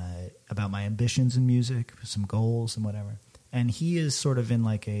about my ambitions in music, some goals and whatever. And he is sort of in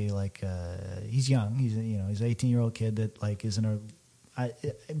he's young. He's an 18-year-old kid that like is in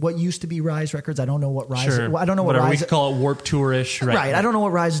what used to be Rise Records. I don't know what Rise. Sure. I don't know what Whatever Rise. we call it, Warp Tour-ish. Right. I don't know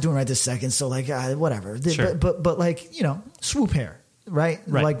what Rise is doing right this second. So like whatever. Sure. But like Swoop Hair. Right.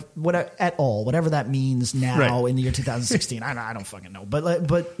 Like whatever that means now in the year 2016. I don't fucking know.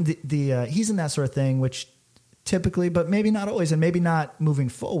 But the he's in that sort of thing, which typically, but maybe not always, and maybe not moving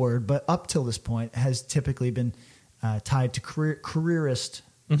forward, but up till this point has typically been tied to careerist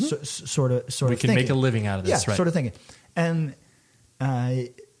sort of. We can thinking. Make a living out of this, right? Sort of thinking, and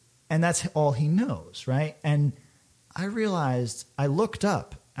that's all he knows, right? And I realized, I looked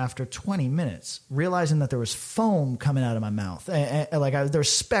up after 20 minutes, realizing that there was foam coming out of my mouth, and there were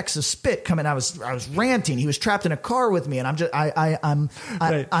specks of spit coming. I was ranting. He was trapped in a car with me, and I'm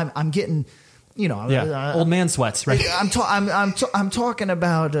getting. Old man sweats, right? I'm talking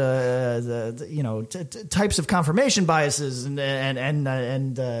about types of confirmation biases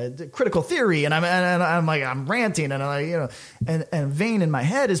and critical theory, and I'm ranting, and and vein in my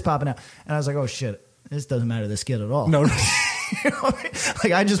head is popping out, and I was like, oh shit, this doesn't matter to this kid at all. No.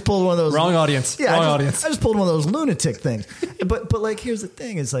 Like I just pulled one of those wrong audience. Yeah, wrong audience. I just pulled one of those lunatic things. but like here's the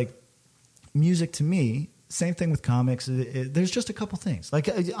thing: is like music to me. Same thing with comics. There's just a couple things. Like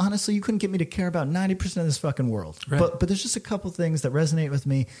honestly, you couldn't get me to care about 90% of this fucking world. Right. But there's just a couple things that resonate with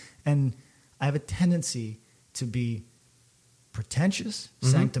me, and I have a tendency to be pretentious,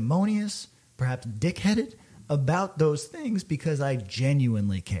 sanctimonious, perhaps dickheaded about those things because I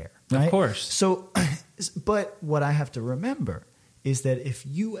genuinely care. Right? Of course. So, but what I have to remember is that if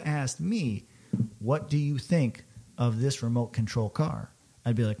you asked me, what do you think of this remote control car?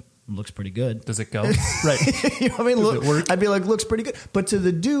 I'd be like, looks pretty good. Does it go? Right. You know what I mean? Does it work? I'd be like, looks pretty good. But to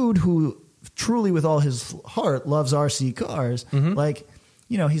the dude who truly with all his heart loves RC cars,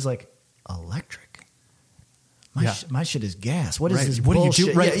 he's like, electric. My shit is gas. What is this what bullshit? do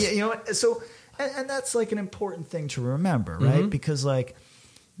you do? Right. Yeah, you know what? So, and that's like an important thing to remember, right? Because like,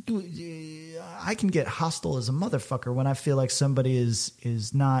 I can get hostile as a motherfucker when I feel like somebody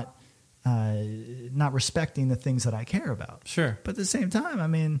is not respecting the things that I care about. Sure. But at the same time, I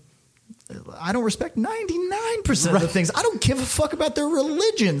mean, I don't respect 99% of the things. I don't give a fuck about their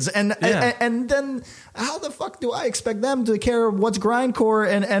religions. And then how the fuck do I expect them to care what's grindcore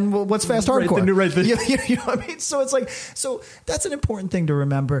and what's fast hardcore? You know what I mean? So it's like, so that's an important thing to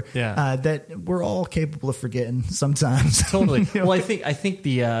remember. Yeah. That we're all capable of forgetting sometimes. Totally. Well, I think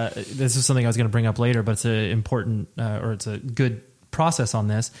this is something I was going to bring up later, but it's an important or it's a good process on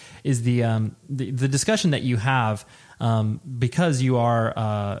this is the discussion that you have because you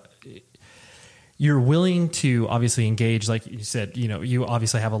are you're willing to obviously engage, like you said, you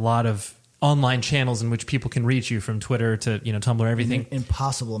obviously have a lot of online channels in which people can reach you, from Twitter to Tumblr, everything. An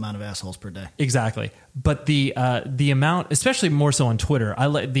impossible amount of assholes per day. Exactly. But the amount, especially more so on Twitter, I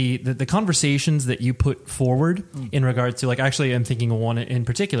like the conversations that you put forward in regards to, like, actually I'm thinking of one in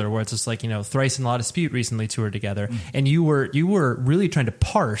particular where it's just like, Thrice and La Dispute recently toured together, and you were really trying to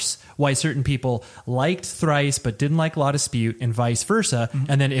parse why certain people liked Thrice but didn't like La Dispute and vice versa,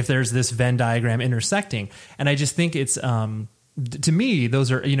 and then if there's this Venn diagram intersecting, and I just think it's to me, those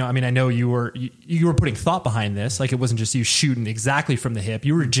are, I know you were putting thought behind this. Like, it wasn't just you shooting exactly from the hip.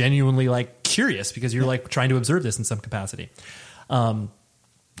 You were genuinely like curious because you're like trying to observe this in some capacity.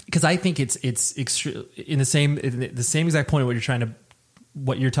 Because I think it's in the same exact point of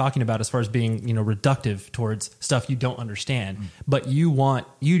what you're talking about as far as being, reductive towards stuff you don't understand, but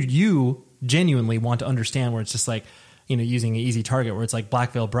you genuinely want to understand, where it's just like, using an easy target where it's like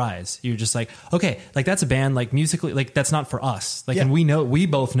Black Veil Brides. You're just like, okay, like that's a band, like musically, like that's not for us. Like, and we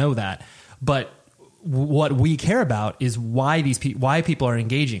both know that. But what we care about is why people are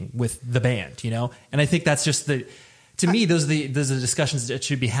engaging with the band, And I think that's just to me, those are the discussions that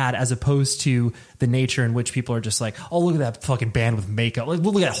should be had, as opposed to the nature in which people are just like, oh, look at that fucking band with makeup. Like,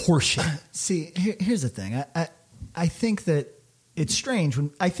 look at that horseshit. See, here's the thing. I think that it's strange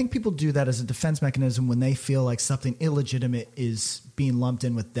when I think people do that as a defense mechanism when they feel like something illegitimate is being lumped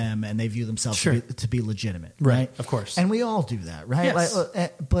in with them and they view themselves to be legitimate. Right. Of course. And we all do that. Right.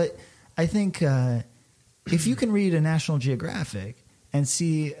 Yes. But I think if you can read a National Geographic and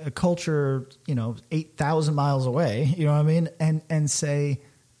see a culture, 8,000 miles away, you know what I mean? And say,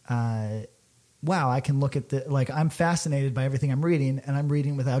 wow, I can look at I'm fascinated by everything I'm reading, and I'm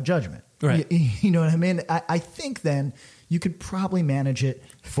reading without judgment. Right. You know what I mean? I think then you could probably manage it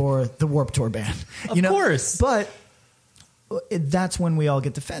for the Warped Tour band. Of course. But that's when we all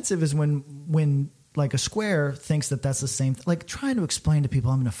get defensive, is when like a Square thinks that that's the same like trying to explain to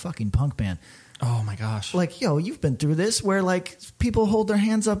people I'm in a fucking punk band. Oh my gosh. Like, yo, you've been through this where like people hold their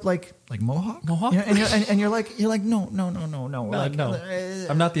hands up like Mohawk? You know, and you're like no. Like, no.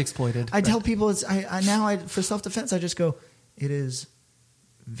 I'm not the exploited. I tell people it's I for self-defense I just go, it is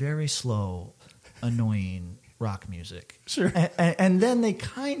very slow, annoying rock music. Sure. And then they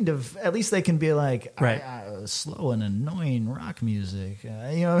kind of, at least they can be like, right. Slow and annoying rock music. You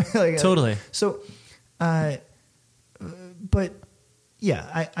know, like, totally. So, but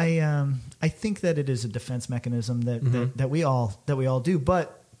yeah, I think that it is a defense mechanism that we all do.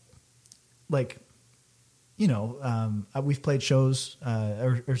 But like, you know, we've played shows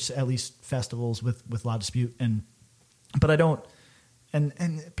or at least festivals with La Dispute, but I don't.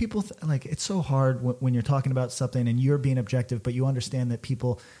 And people like it's so hard when you're talking about something and you're being objective, but you understand that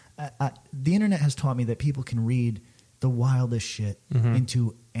people. The internet has taught me that people can read the wildest shit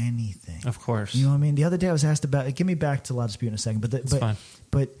into anything. Of course. You know what I mean? The other day I was asked about. Give me back to La Dispute in a second, but fine.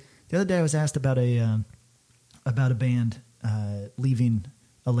 But the other day I was asked about a band leaving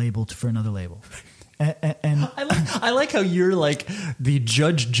a label for another label. And I like how you're like the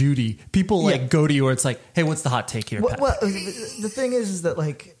Judge Judy. People like go to you where it's like, hey, what's the hot take here, Pat? Well, the thing is that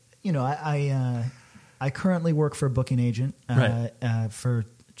like, you know, I currently work for a booking agent for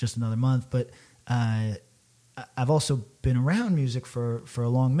just another month, but I've also been around music for a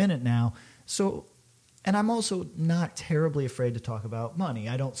long minute now. So, and I'm also not terribly afraid to talk about money.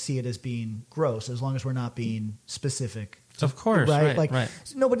 I don't see it as being gross as long as we're not being specific. Of course, right.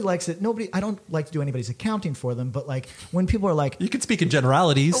 Nobody likes it. I don't like to do anybody's accounting for them, but like when people are like, you can speak in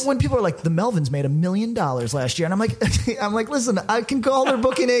generalities. When people are like, the Melvins made $1 million last year, and I'm like, listen, I can call their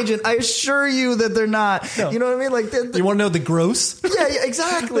booking agent. I assure you that they're not. No. You know what I mean? Like, you want to know the gross? Yeah,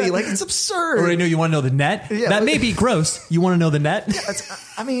 exactly. Like it's absurd. Or I know you want to know the net. Yeah, that may be gross. You want to know the net? Yeah,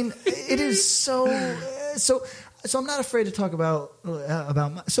 I mean, it is so. So I'm not afraid to talk about.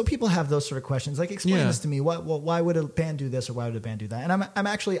 So people have those sort of questions, like explain this to me. Why would a band do this or why would a band do that? And I'm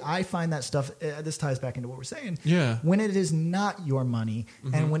actually I find that stuff. This ties back into what we're saying. Yeah. When it is not your money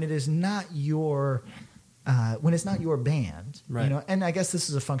and when it is not your when it's not your band, right. You know. And I guess this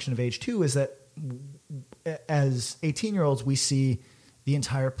is a function of age too. Is that as 18-year-olds we see the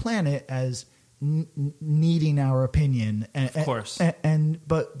entire planet as needing our opinion, of course.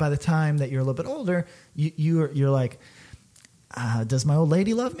 But by the time that you're a little bit older, you're like, does my old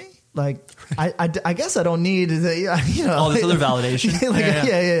lady love me? Like, I guess I don't need the, all this other validation.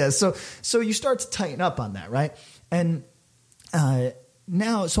 Yeah. So you start to tighten up on that, right? And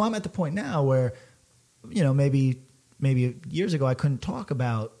now, so I'm at the point now where, you know, maybe years ago I couldn't talk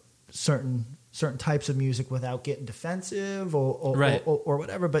about certain types of music without getting defensive or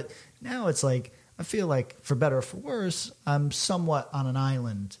whatever. But now it's like, I feel like for better or for worse, I'm somewhat on an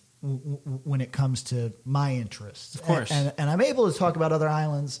island when it comes to my interests. Of course. And I'm able to talk about other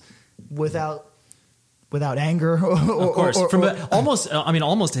islands without anger. Of course. From almost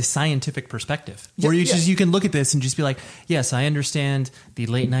a scientific perspective where you can look at this and just be like, yes, I understand the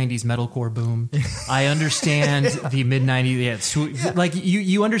late 90s metalcore boom. I understand the mid 90s. Like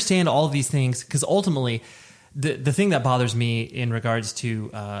you understand all of these things because ultimately the thing that bothers me in regards to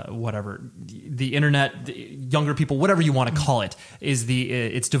whatever the internet, the younger people, whatever you want to call it, is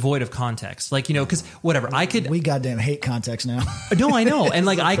it's devoid of context. Like, you know, because whatever we goddamn hate context now. No, I know, and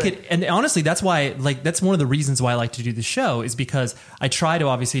like and honestly, that's why that's one of the reasons why I like to do the show is because I try to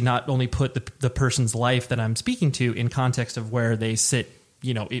obviously not only put the person's life that I'm speaking to in context of where they sit,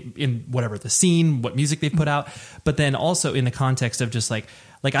 you know, in whatever the scene, what music they put out, but then also in the context of just like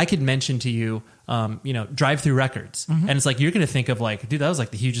I could mention to you, you know, Drive Through Records. And it's like, you're going to think of like, dude, that was like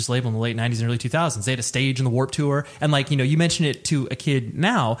the hugest label in the late 90s and early 2000s. They had a stage in the Warped Tour. And like, you know, you mention it to a kid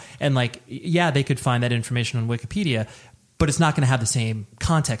now and like, yeah, they could find that information on Wikipedia, but it's not going to have the same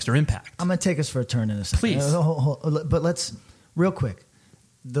context or impact. I'm going to take us for a turn in a second. Please. But let's, real quick,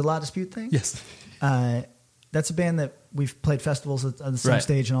 the La Dispute thing? Yes. That's a band that we've played festivals on the same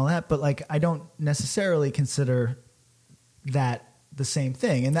stage and all that, but like, I don't necessarily consider that the same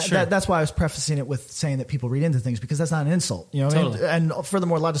thing. And that's why I was prefacing it with saying that people read into things, because that's not an insult, you know what totally. I mean? And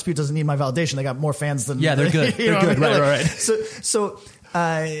furthermore, La Dispute doesn't need my validation. They got more fans than... Yeah, they're good. They're good. Right. So,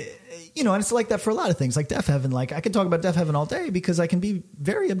 you know, and it's like that for a lot of things, like Deaf Heaven. Like, I can talk about Deaf Heaven all day because I can be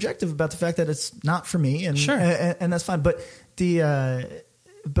very objective about the fact that it's not for me, and and that's fine. But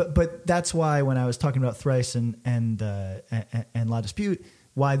but that's why when I was talking about Thrice and La Dispute,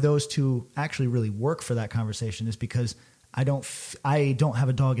 why those two actually really work for that conversation is because I don't have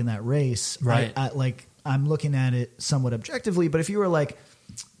a dog in that race. Right. I'm looking at it somewhat objectively, but if you were like,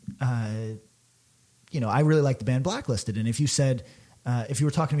 I really like the band Blacklisted. And if you said, if you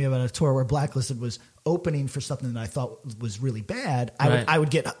were talking to me about a tour where Blacklisted was opening for something that I thought was really bad, I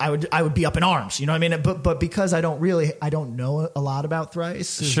would be up in arms. You know what I mean? But because I don't know a lot about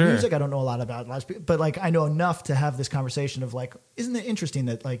Thrice's music, I don't know a lot about last people, but like I know enough to have this conversation of like, isn't it interesting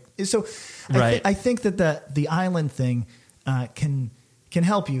that like so? I think that the island thing can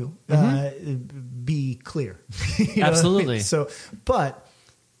help you be clear. You know Absolutely. what I mean? So, but.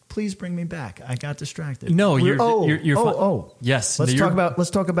 Please bring me back. I got distracted. No, you're yes. Let's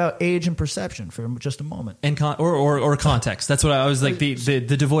talk about age and perception for just a moment. And or context. That's what I was like, the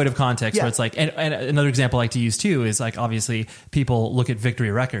devoid of context, where it's like, and another example I like to use too is like, obviously people look at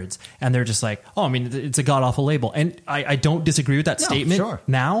Victory Records and they're just like, oh, I mean, it's a god awful label. And I don't disagree with that statement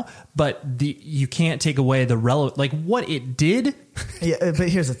now, but you can't take away the like what it did. Yeah. But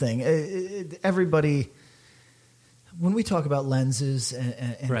here's the thing. Everybody, when we talk about lenses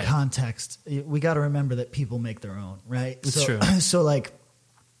and context, we got to remember that people make their own, right? It's true. So like,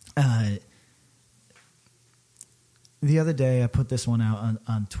 the other day I put this one out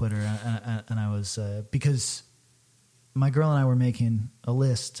on Twitter and I was, because my girl and I were making a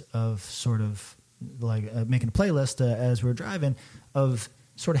list of sort of like making a playlist as we were driving of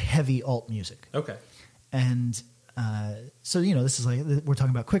sort of heavy alt music. Okay. And, so this is like we're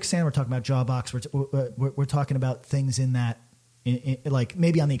talking about Quicksand, we're talking about Jawbox, we're talking about things in that, like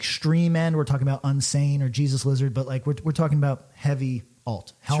maybe on the extreme end, we're talking about Unsane or Jesus Lizard, but like we're talking about heavy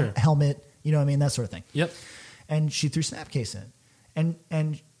alt, Helmet, you know what I mean, that sort of thing. Yep. And she threw Snapcase in,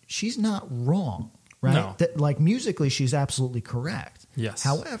 and she's not wrong, right? No. That like musically, she's absolutely correct. Yes.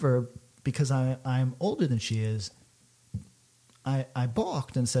 However, because I'm older than she is, I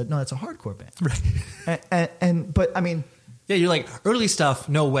balked and said, no, that's a hardcore band. Right. But I mean, yeah, you're like early stuff,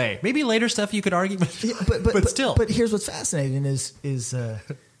 no way. Maybe later stuff you could argue, but still. But here's what's fascinating is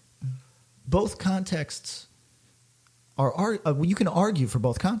both contexts are you can argue for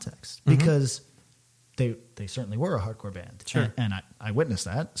both contexts because they certainly were a hardcore band. Sure. And I witnessed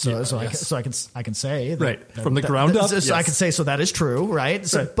that. So I can say that, right from the ground up. So I can say so that is true, right?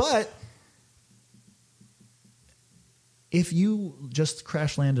 So, right. But if you just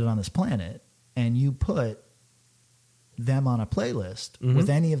crash landed on this planet and you put them on a playlist with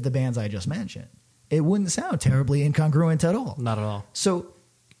any of the bands I just mentioned, it wouldn't sound terribly incongruent at all. Not at all. So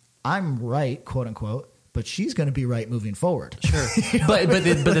I'm right, quote unquote, but she's going to be right moving forward. Sure. But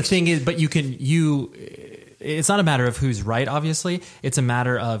the thing is, it's not a matter of who's right, obviously. It's a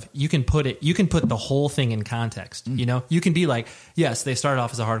matter of you can put the whole thing in context. You know, you can be like, yes, they started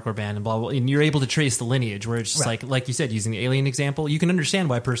off as a hardcore band and blah, blah, and you're able to trace the lineage where it's just like you said, using the Alien example, you can understand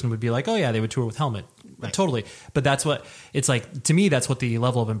why a person would be like, oh yeah, they would tour with Helmet. Right. Totally. But that's what it's like to me. That's what the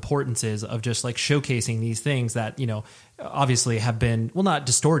level of importance is of just like showcasing these things that, obviously have been, well, not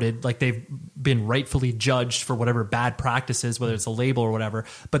distorted, like they've been rightfully judged for whatever bad practices, whether it's a label or whatever.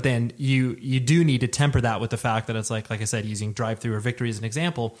 But then you do need to temper that with the fact that it's like I said, using Drive Thru or Victory as an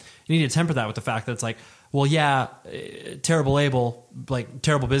example, you need to temper that with the fact that it's like, well, yeah, terrible label, like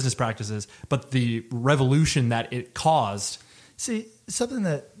terrible business practices, but the revolution that it caused. See, something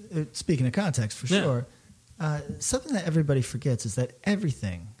that, speaking of context for sure, something that everybody forgets is that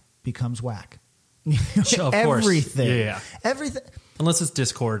everything becomes whack. Of everything. Course. Yeah. Everything. Unless it's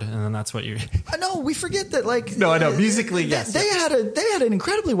Discord, and then that's what you're. No, we forget that. Like, no, I know. Musically, yes. They had an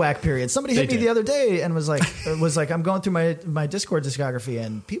incredibly whack period. Somebody hit me the other day and was like, I'm going through my Discord discography,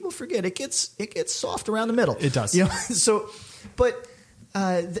 and people forget it gets soft around the middle. It does. So, but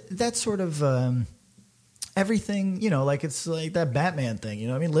that's sort of. Everything, like it's like that Batman thing, you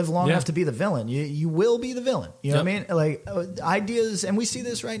know what I mean? Live long enough to be the villain. You will be the villain. You know what I mean? Like ideas, and we see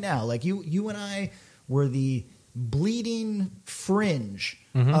this right now. Like you and I were the bleeding fringe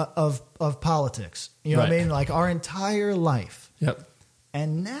of politics. You know what I mean? Like our entire life. Yep.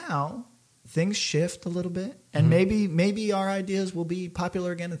 And now things shift a little bit, and maybe our ideas will be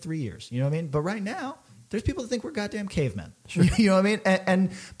popular again in 3 years. You know what I mean? But right now, there's people that think we're goddamn cavemen. Sure. You know what I mean?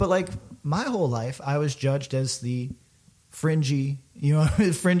 But like my whole life, I was judged as the fringy,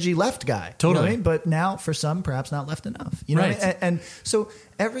 fringy left guy. Totally. You know what I mean? But now, for some, perhaps not left enough. You know what I mean? And so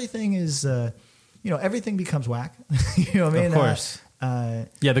everything is, everything becomes whack. You know what I mean? Of course.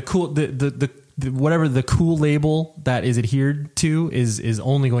 The cool, the whatever the cool label that is adhered to is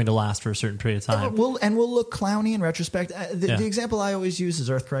only going to last for a certain period of time. And we'll look clowny in retrospect. The example I always use is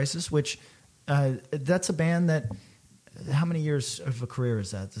Earth Crisis, which. That's a band that how many years of a career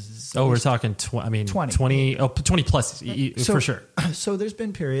is that? We're talking 20. 20 plus for sure. So there's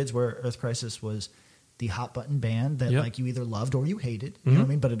been periods where Earth Crisis was the hot button band that like you either loved or you hated. You know what I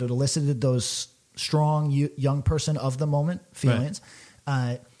mean? But it elicited those strong young person of the moment feelings.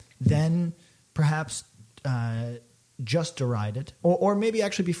 Right. Then perhaps just derided, or maybe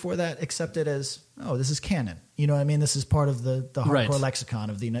actually before that accepted as, oh, this is canon. You know what I mean? This is part of the hardcore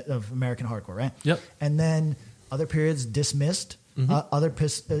lexicon of American hardcore, right? Yep. And then other periods dismissed, other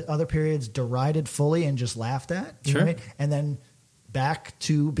periods derided fully and just laughed at. You know what I mean? And then back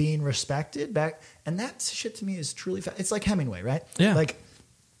to being respected, and that shit to me is truly it's like Hemingway, right? Yeah. Like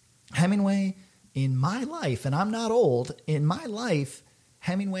Hemingway in my life, and I'm not old, in my life,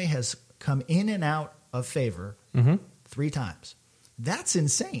 Hemingway has come in and out of favor 3 times. That's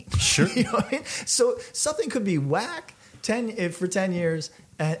insane. Sure. You know what I mean? So something could be whack for 10 years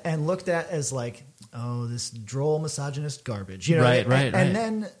and looked at as like, oh, this droll misogynist garbage. You know, right. And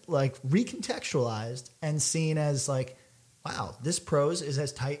then like recontextualized and seen as like, wow, this prose is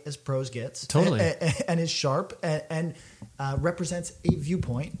as tight as prose gets. Totally. And is sharp and represents a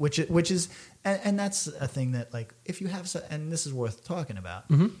viewpoint, which is and that's a thing that like if you have and this is worth talking about.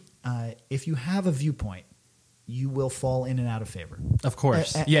 If you have a viewpoint, you will fall in and out of favor. Of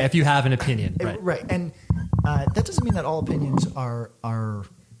course. If you have an opinion. Right. And that doesn't mean that all opinions are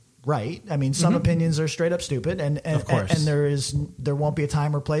right. I mean, some opinions are straight up stupid, and of course. and there won't be a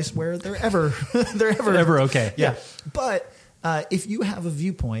time or place where they're ever okay. Yeah. But if you have a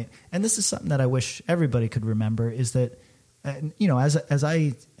viewpoint, and this is something that I wish everybody could remember, is that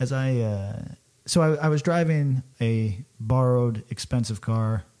so I was driving a borrowed expensive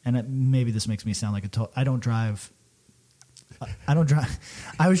car, and maybe this makes me sound like I don't drive.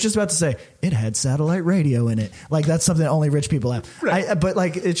 I was just about to say it had satellite radio in it. Like that's something that only rich people have. Right. But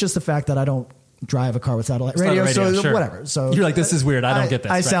like it's just the fact that I don't drive a car with satellite radio. So sure. Whatever. So you're like, this is weird. I don't get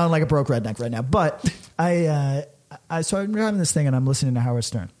this. I sound like a broke redneck right now. But so I'm driving this thing and I'm listening to Howard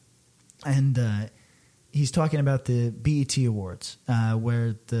Stern, and he's talking about the BET Awards,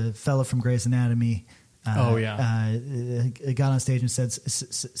 where the fella from Grey's Anatomy. Got on stage and said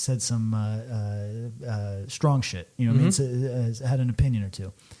some strong shit. You know, what I mean, had an opinion or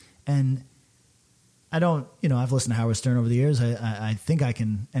two, and I don't. You know, I've listened to Howard Stern over the years. I think I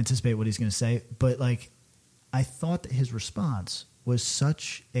can anticipate what he's going to say, but like, I thought that his response was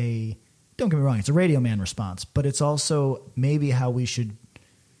such a. Don't get me wrong, it's a radio man response, but it's also maybe how we should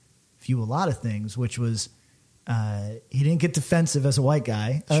view a lot of things, which was. He didn't get defensive as a white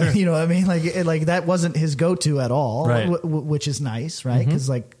guy. Sure. You know what I mean? Like that wasn't his go-to at all, right. Which is nice, right? Because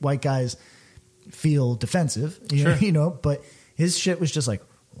like white guys feel defensive, you know, but his shit was just like,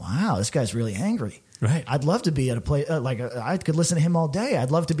 wow, this guy's really angry. Right. I'd love to be at a place, I could listen to him all day.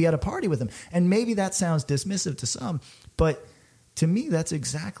 I'd love to be at a party with him. And maybe that sounds dismissive to some, but to me, that's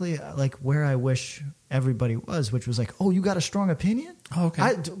exactly like where I wish everybody was, which was like, oh, you got a strong opinion? Oh,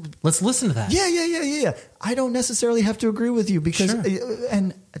 okay. Let's listen to that. Yeah. I don't necessarily have to agree with you because,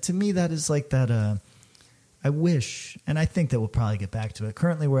 and to me, that is like that. I wish, and I think that we'll probably get back to it.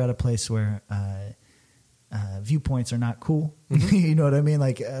 Currently, we're at a place where viewpoints are not cool. You know what I mean?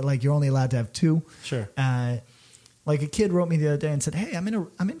 Like you're only allowed to have 2. Sure. Like a kid wrote me the other day and said, "Hey, I'm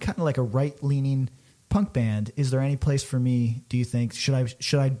in kind of like a right-leaning punk band. Is there any place for me? Do you think should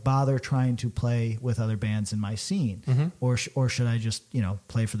I bother trying to play with other bands in my scene, or should I just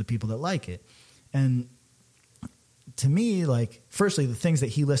play for the people that like it?" And to me, like, firstly, the things that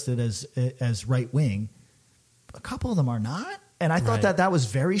he listed as right wing, a couple of them are not, and I thought that was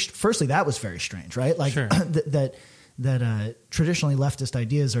very strange, right? Like that traditionally leftist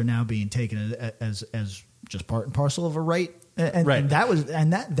ideas are now being taken as just part and parcel of a right, and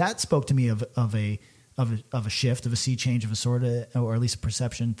that spoke to me of a shift, of a sea change of a sort of, or at least a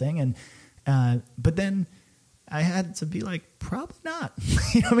perception thing. And, but then I had to be like, probably not,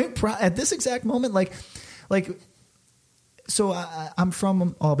 you know what I mean? At this exact moment, so I'm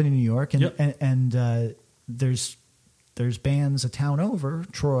from Albany, New York, and there's bands a town over,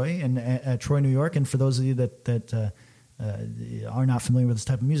 Troy, and Troy, New York. And for those of you that are not familiar with this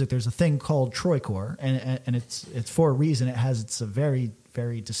type of music, there's a thing called Troycore, and it's for a reason. It's a very,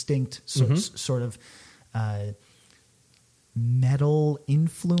 very distinct sort of metal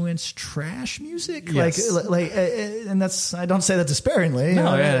influenced trash music. Yes. Like, and that's, I don't say that despairingly.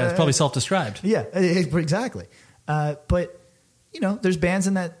 No, it's probably self-described. Yeah, exactly. But there's bands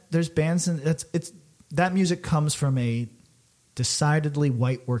in that. There's bands in it's that music comes from a decidedly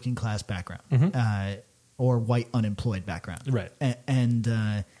white working class background, or white unemployed background, right? And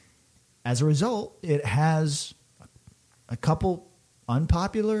as a result, it has a couple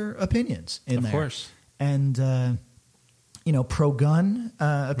unpopular opinions in there. Of course. And pro-gun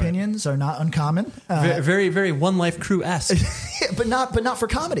opinions are not uncommon. Very, very One Life Crew-esque. but not for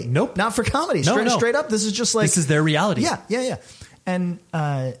comedy. Nope. Not for comedy. No. Straight up, this is just like... This is their reality. Yeah. And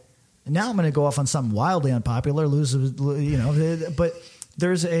now I'm going to go off on something wildly unpopular, but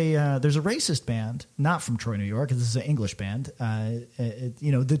there's a racist band, not from Troy, New York. This is an English band.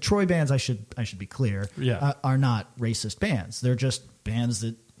 The Troy bands, I should be clear, are not racist bands. They're just bands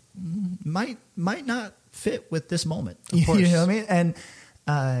that might not fit with this moment. Of course. You know what I mean?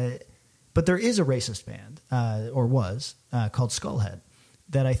 And but there is a racist band, or was, called Skullhead,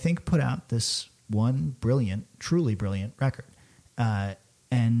 that I think put out this one truly brilliant record.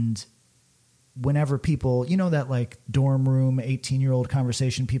 And whenever people, that like dorm room 18-year-old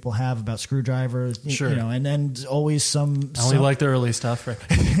conversation people have about screwdrivers, sure. And then always I only like the early stuff,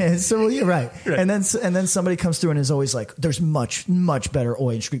 right? So yeah, right. And then somebody comes through and is always like, "There's much better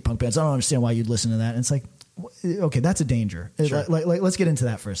oi and street punk bands. I don't understand why you'd listen to that." And it's like, okay, that's a danger. Sure. Like, let's get into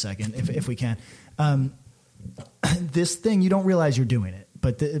that for a second, if we can. This thing, you don't realize you're doing it,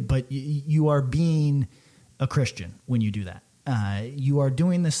 but you are being a Christian when you do that. You are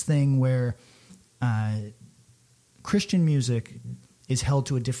doing this thing where Christian music is held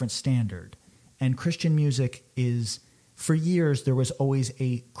to a different standard, and Christian music is, for years, there was always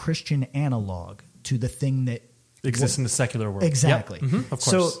a Christian analog to the thing that exists in the secular world. Exactly. Yep. Mm-hmm. Of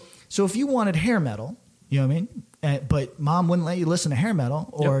course. So if you wanted hair metal, you know what I mean? But mom wouldn't let you listen to hair metal,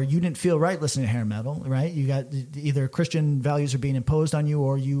 or you didn't feel right listening to hair metal, right? You got either Christian values are being imposed on you,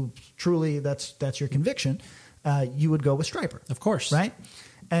 or you truly, that's your conviction. You would go with Stryper. Of course. Right?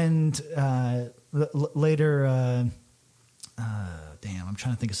 And later, I'm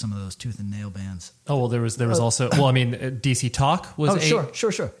trying to think of some of those tooth and nail bands. Oh, well, there was also, DC Talk was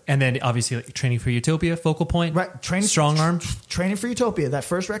sure. And then obviously like, Training for Utopia, Focal Point. Right. Strong Arm. Training for Utopia, that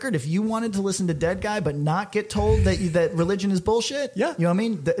first record, if you wanted to listen to Dead Guy but not get told that religion is bullshit, you know what I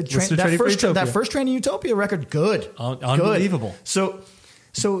mean? That first Training Utopia record, good. Unbelievable. Good.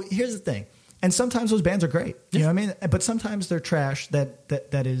 So here's the thing. And sometimes those bands are great, you know what I mean? But sometimes they're trash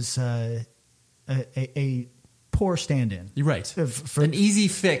that is a poor stand-in. You're right. For an easy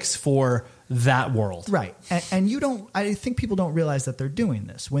fix for that world. Right. And I think people don't realize that they're doing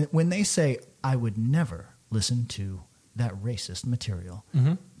this. When they say, I would never listen to that racist material,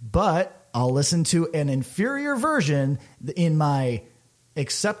 but I'll listen to an inferior version in my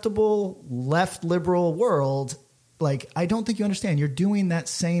acceptable left liberal world. Like, I don't think you understand. You're doing that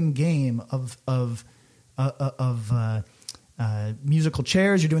same game of musical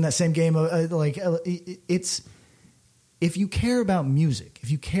chairs. You're doing that same game of it's. If you care about music,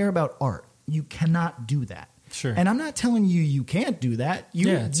 if you care about art, you cannot do that. Sure. And I'm not telling you can't do that.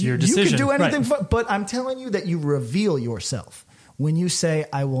 It's your decision. You can do anything, but I'm telling you that you reveal yourself when you say,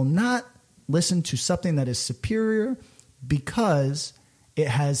 I will not listen to something that is superior because it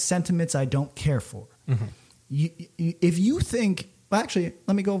has sentiments I don't care for. Mm-hmm. If you think, well, actually,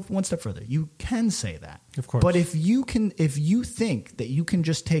 let me go one step further. You can say that, of course. But if you think that you can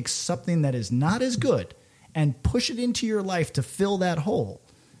just take something that is not as good and push it into your life to fill that hole,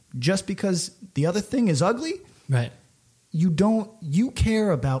 just because the other thing is ugly, right? You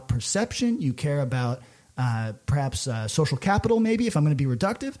care about perception. You care about perhaps social capital, maybe, if I'm going to be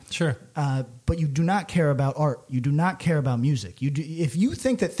reductive. Sure. But you do not care about art. You do not care about music. If you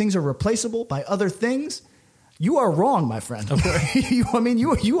think that things are replaceable by other things, you are wrong, my friend. Okay. You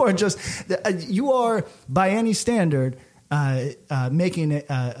are by any standard making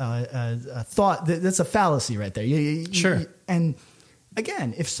a thought that's a fallacy right there. Sure. And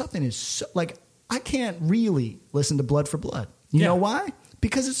again, if something is so, like, I can't really listen to Blood for Blood. You know why?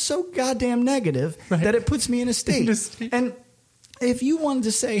 Because it's so goddamn negative that it puts me in a state. And if you wanted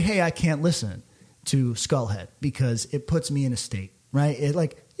to say, hey, I can't listen to Skullhead because it puts me in a state, right?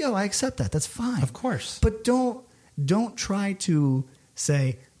 I accept that. That's fine. Of course. But don't try to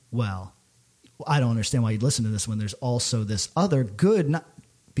say, well, I don't understand why you'd listen to this when there's also this other good,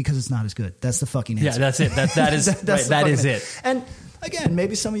 because it's not as good. That's the fucking answer. Yeah, that's it. That is right, that is it. And again,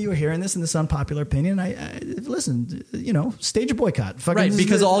 maybe some of you are hearing this in this unpopular opinion. I listen, stage a boycott. Right,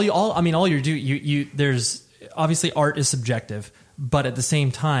 because all you're doing, there's obviously art is subjective, but at the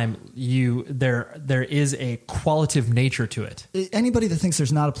same time, there is a qualitative nature to it. Anybody that thinks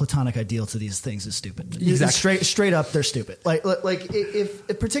there's not a platonic ideal to these things is stupid. Exactly. Straight up, they're stupid. Like if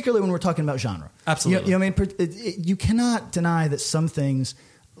particularly when we're talking about genre. Absolutely. You cannot deny that some things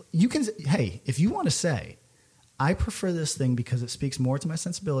you can. Hey, if you want to say, I prefer this thing because it speaks more to my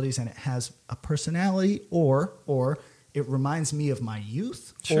sensibilities and it has a personality, or it reminds me of my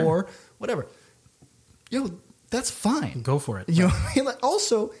youth, or whatever. That's fine. Go for it.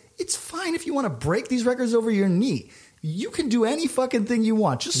 Also, it's fine if you want to break these records over your knee. You can do any fucking thing you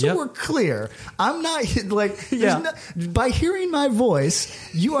want. Just so we're clear, I'm not like by hearing my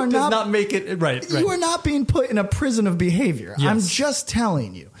voice, you are not make it right. You are not being put in a prison of behavior. Yes. I'm just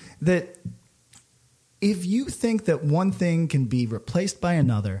telling you that if you think that one thing can be replaced by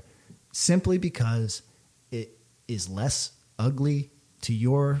another simply because it is less ugly to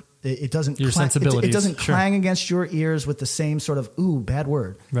your sensibilities. It doesn't clang against your ears with the same sort of bad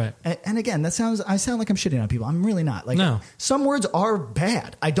word. Right. And again, I sound like I'm shitting on people. I'm really not. Like some words are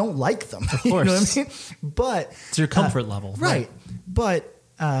bad. I don't like them. Of course. You know what I mean? But it's your comfort level. Right. But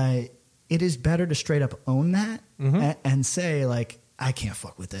it is better to straight up own that and say like, I can't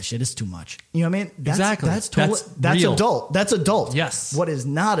fuck with this shit. It's too much. You know what I mean? Exactly. That's real. adult. That's adult. Yes. What is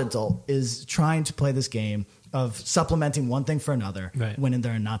not adult is trying to play this game of supplementing one thing for another when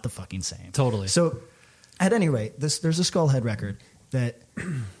they're not the fucking same. Totally. So at any rate, there's a Skullhead record that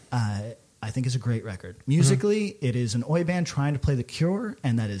I think is a great record. Musically, it is an oi band trying to play The Cure,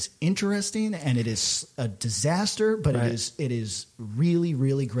 and that is interesting, and it is a disaster, but it is really,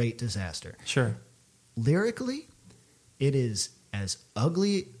 really great disaster. Sure. Lyrically, it is as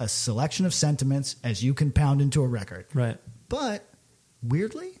ugly a selection of sentiments as you can pound into a record. Right. But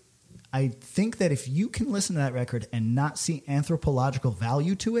weirdly, I think that if you can listen to that record and not see anthropological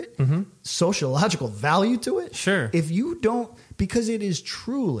value to it, sociological value to it, sure. If you don't, because it is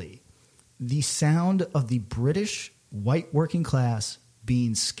truly the sound of the British white working class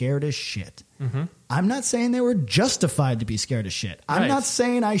being scared as shit. I'm not saying they were justified to be scared as shit. I'm not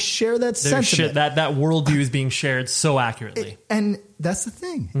saying I share that sentiment. Shit, that worldview is being shared so accurately. And that's the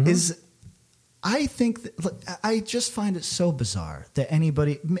thing is, I think I just find it so bizarre that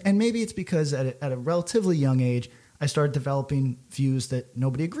anybody, and maybe it's because at a relatively young age, I started developing views that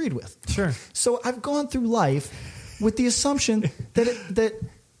nobody agreed with. Sure. So I've gone through life with the assumption that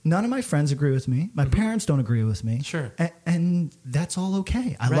none of my friends agree with me. My parents don't agree with me. Sure. And that's all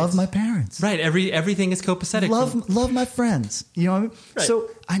okay. I love my parents. Right. Everything is copacetic. Love my friends. You know what I mean? Right. So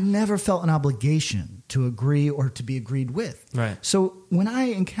I never felt an obligation to agree or to be agreed with. Right. So when I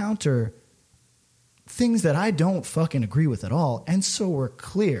encounter things that I don't fucking agree with at all, and so we're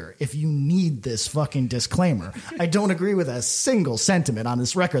clear, if you need this fucking disclaimer, I don't agree with a single sentiment on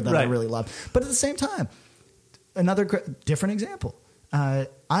this record that I really love. But at the same time, another different example. I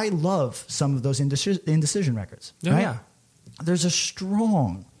love some of those indecision records. Oh, right? yeah. There's a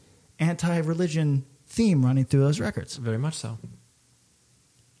strong anti-religion theme running through those records. Very much so.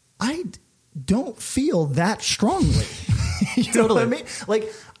 I don't feel that strongly. You know what I mean?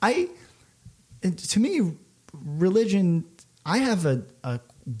 Like, to me, religion, I have a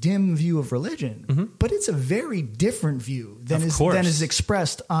dim view of religion, but it's a very different view than is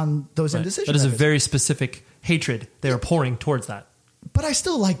expressed on those indecision That is records. a very specific hatred they are pouring towards that. But I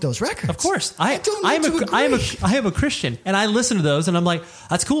still like those records. Of course. I am a Christian, and I listen to those, and I'm like,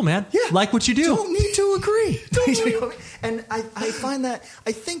 that's cool, man. Yeah. Like what you do. Don't need to agree. And I find that,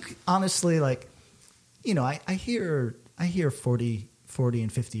 I think, honestly, like, you know, I hear 40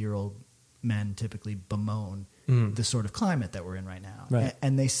 and 50-year-old men typically bemoan the sort of climate that we're in right now. Right.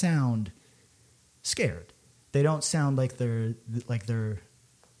 And they sound scared. They don't sound like they're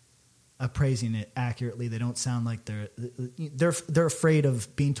appraising it accurately. They don't sound like they're afraid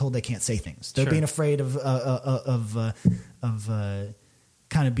of being told they can't say things. They're being afraid of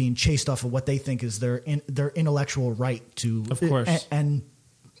kind of being chased off of what they think is their intellectual right to. Of course. And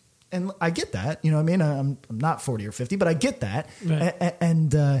I get that. You know what I mean? I'm not 40 or 50, but I get that.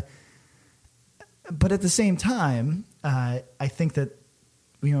 Right. But at the same time, I think that,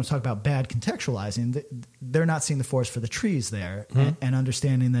 you know, talk about bad contextualizing. They're not seeing the forest for the trees there, and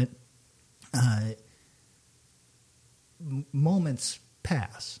understanding that moments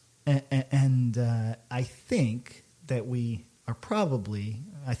pass, and I think that we are probably.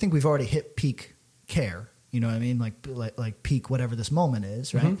 I think we've already hit peak care. You know what I mean? Like peak whatever this moment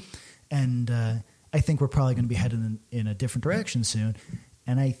is, right? And I think we're probably going to be headed in a different direction soon.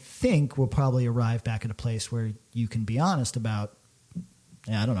 And I think we'll probably arrive back at a place where you can be honest about,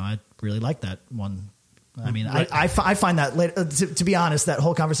 I don't know, I really like that one. I mean, I find that, to be honest, that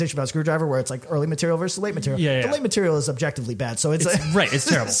whole conversation about Screwdriver where it's like early material versus late material. Yeah. The late material is objectively bad. So it's it's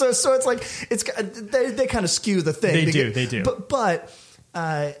terrible. so it's like, they kind of skew the thing. They do. But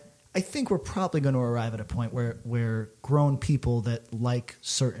I think we're probably going to arrive at a point where grown people that like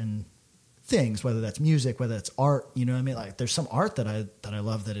certain things, whether that's music, whether it's art, you know what I mean? Like there's some art that I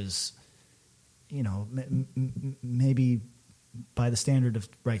love that is, you know, maybe by the standard of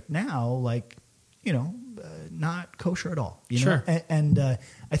right now, like, you know, not kosher at all. You know? And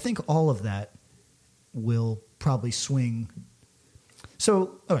I think all of that will probably swing.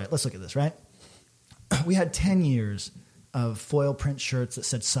 So, all right, let's look at this, right? we had 10 years of foil print shirts that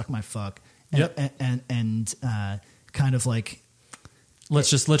said "suck my fuck," and, Yep. and kind of like. Let's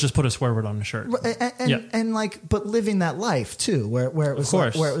just put a swear word on the shirt. And like, but living that life too, where it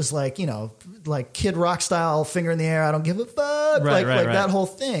was like, you know, like Kid Rock style, finger in the air, I don't give a fuck, Right. that whole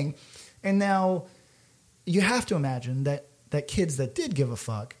thing. And now you have to imagine that kids that did give a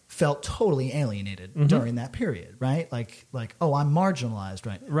fuck felt totally alienated during that period, right? Like, oh, I'm marginalized,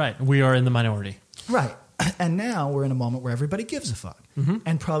 right? Right. We are in the minority. Right. And now we're in a moment where everybody gives a fuck,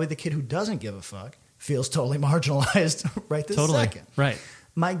 and probably the kid who doesn't give a fuck feels totally marginalized right this second. Right.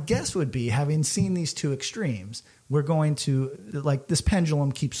 My guess would be, having seen these two extremes, we're going to, like, this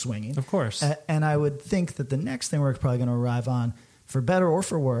pendulum keeps swinging. Of course. And I would think that the next thing we're probably going to arrive on, for better or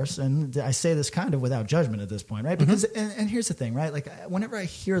for worse, and I say this kind of without judgment at this point, right? Because, and here's the thing, right? Like, whenever I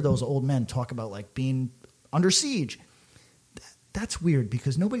hear those old men talk about, like, being under siege, that's weird,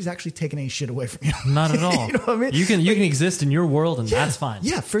 because nobody's actually taking any shit away from you. Not at all. You know what I mean? You can exist in your world, and that's fine.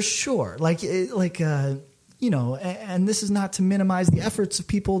 Yeah, for sure. You know, and this is not to minimize the efforts of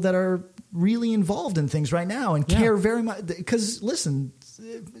people that are really involved in things right now and care very much. Because listen,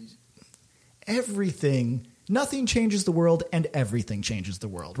 nothing changes the world, and everything changes the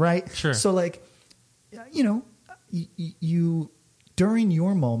world, right? Sure. So, like, you know, you during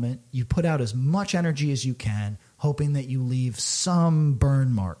your moment, you put out as much energy as you can, hoping that you leave some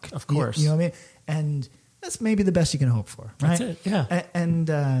burn mark. Of course. You know what I mean? And that's maybe the best you can hope for, right? That's it, yeah. And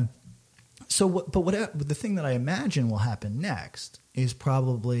the thing that I imagine will happen next is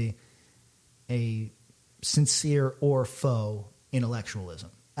probably a sincere or faux intellectualism.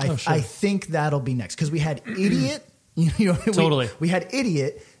 Sure. I think that'll be next, because we had idiot. You know, Totally. We had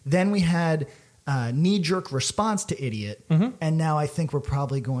idiot, then we had knee-jerk response to idiot, and now I think we're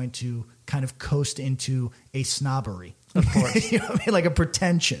probably going to kind of coast into a snobbery. Of course. You know what I mean? Like a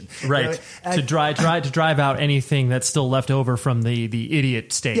pretension. Right. You know? To drive out anything that's still left over from the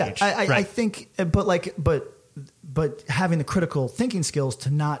idiot stage. Yeah, I think, but having the critical thinking skills to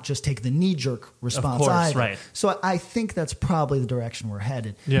not just take the knee-jerk response Of course, either. right. So I think that's probably the direction we're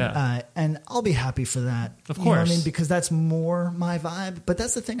headed. Yeah. And I'll be happy for that. Of You know what I course. mean? Because that's more my vibe. But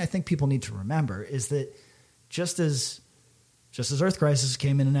that's the thing I think people need to remember, is that just as Earth Crisis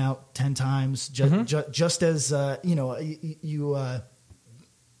came in and out 10 times, just as,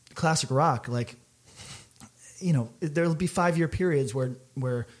 classic rock, like, you know, there'll be 5-year periods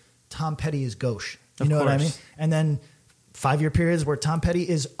where Tom Petty is gauche. You know what I mean? And then 5-year periods where Tom Petty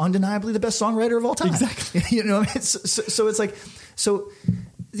is undeniably the best songwriter of all time. Exactly. You know what I mean? So it's like,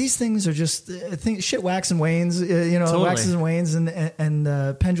 these things are just shit wax and wanes, Totally. waxes and wanes,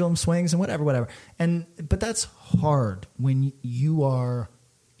 and pendulum swings and whatever. But that's hard when you are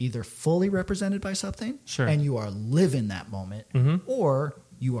either fully represented by something, Sure. and you are living that moment, or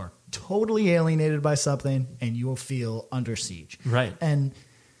you are totally alienated by something and you will feel under siege. Right. And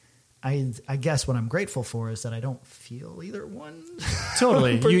I guess what I'm grateful for is that I don't feel either one.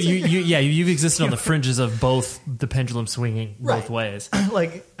 Totally. You've existed on the fringes of both the pendulum swinging both ways.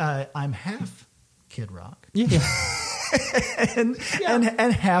 Like, I'm half Kid Rock. Yeah. and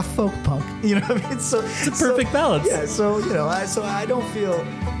half folk punk. You know what I mean? So It's a perfect balance. Yeah. So, you know, I don't feel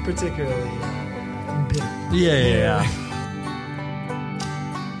particularly bitter. Yeah.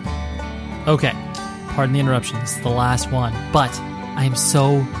 Okay, pardon the interruption. This is the last one, but I am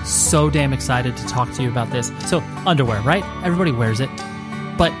so damn excited to talk to you about this. So, underwear, right? Everybody wears it.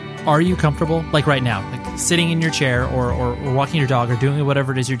 But are you comfortable? Like right now, like sitting in your chair or walking your dog or doing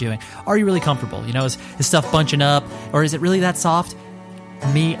whatever it is you're doing. Are you really comfortable? You know, is stuff bunching up, or is it really that soft?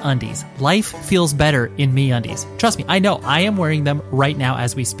 Me undies. Life feels better in Me undies. Trust me, I know. I am wearing them right now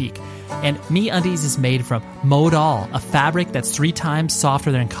as we speak. And Me undies is made from modal, a fabric that's 3 times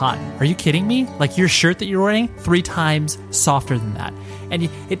softer than cotton. Are you kidding me? Like your shirt that you're wearing, 3 times softer than that. And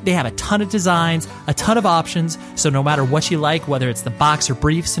they have a ton of designs, a ton of options. So no matter what you like, whether it's the boxer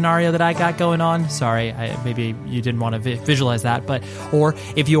brief scenario that I got going on, sorry, maybe you didn't want to visualize that, or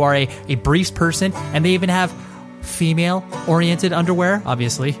if you are a briefs person, and they even have female-oriented underwear,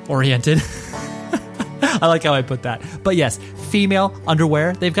 obviously, oriented. I like how I put that. But yes, female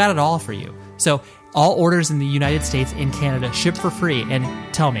underwear, they've got it all for you. So all orders in the United States and Canada ship for free. And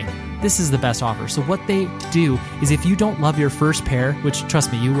tell me, this is the best offer. So what they do is, if you don't love your first pair, which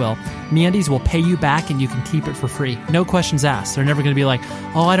trust me, you will, MeUndies will pay you back and you can keep it for free. No questions asked. They're never going to be like,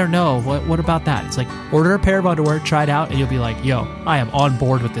 oh, I don't know. What about that? It's like, order a pair of underwear, try it out, and you'll be like, yo, I am on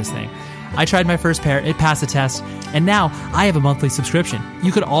board with this thing. I tried my first pair, it passed the test, and now I have a monthly subscription.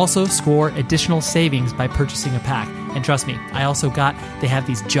 You could also score additional savings by purchasing a pack. And trust me, they have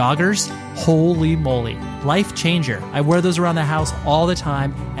these joggers. Holy moly. Life changer. I wear those around the house all the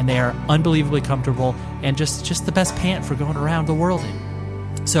time, and they are unbelievably comfortable and just the best pant for going around the world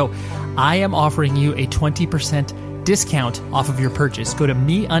in. So I am offering you a 20% discount off of your purchase. Go to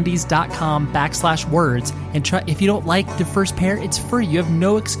meundies.com/words and try. If you don't like the first pair, it's free. You have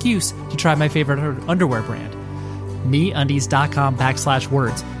no excuse to try my favorite underwear brand.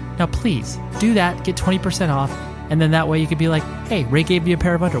 meundies.com/words. Now please do that. Get 20% off. And then that way you could be like, hey, Ray gave me a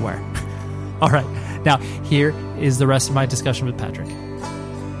pair of underwear. All right. Now here is the rest of my discussion with Patrick.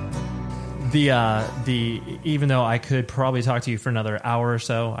 Even though I could probably talk to you for another hour or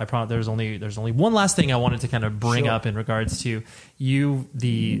so, I promise there's only one last thing I wanted to kind of bring up in regards to you,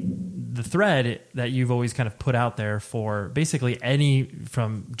 the thread that you've always kind of put out there for basically any,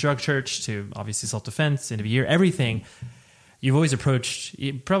 from drug church to obviously self-defense, end of year, everything. You've always approached,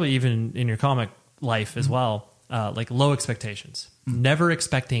 probably even in your comic life as well, like low expectations, never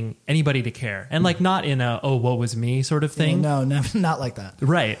expecting anybody to care, and like not in a woe was me sort of thing. No, not like that.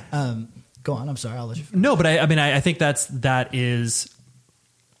 Right. Go on. I'm sorry. I'll let you. No, but I think I think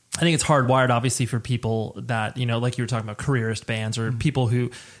it's hardwired, obviously, for people that, like you were talking about, careerist bands or people who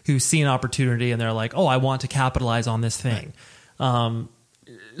see an opportunity and they're like, oh, I want to capitalize on this thing. Right.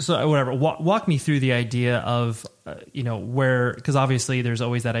 So whatever, walk me through the idea of, where, because obviously there's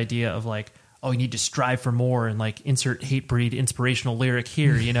always that idea of like, oh, you need to strive for more and like insert Hatebreed inspirational lyric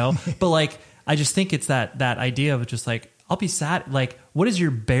here, but like, I just think it's that idea of just like, I'll be sad. Like, what is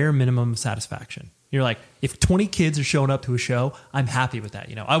your bare minimum satisfaction? You're like, if 20 kids are showing up to a show, I'm happy with that.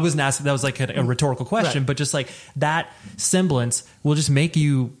 I wasn't asking, that was like a rhetorical question, right. But just like that semblance will just make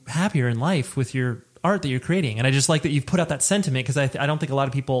you happier in life with your art that you're creating. And I just like that you've put out that sentiment, because I don't think a lot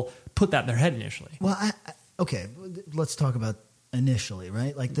of people put that in their head initially. Well, okay, let's talk about initially,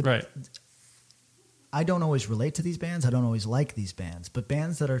 right? Like right. I don't always relate to these bands. I don't always like these bands, but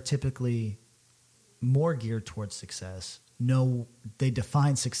bands that are typically more geared towards success they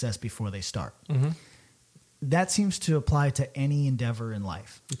define success before they start. Mm-hmm. That seems to apply to any endeavor in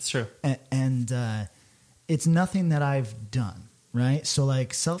life. It's true. And it's nothing that I've done, right? So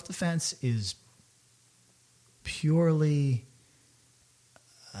like self-defense is purely,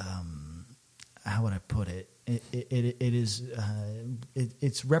 how would I put it?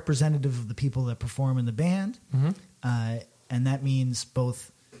 It's representative of the people that perform in the band. Mm-hmm. And that means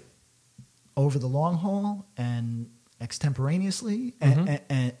both over the long haul and extemporaneously, mm-hmm.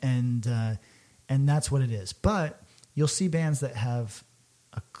 and that's what it is. But you'll see bands that have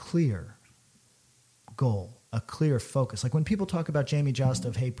a clear goal, a clear focus. Like when people talk about Jamie Jost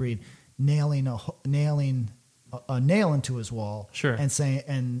of Hatebreed nailing a nail into his wall, sure, and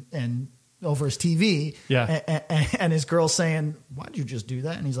saying and over his TV, yeah, and his girl saying, "Why'd you just do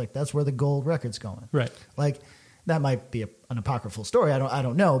that?" And he's like, "That's where the gold record's going." Right. Like that might be an apocryphal story. I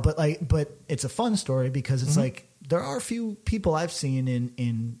don't know, but it's a fun story because it's mm-hmm. like there are a few people I've seen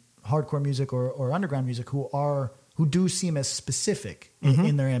in hardcore music or underground music who do seem as specific mm-hmm.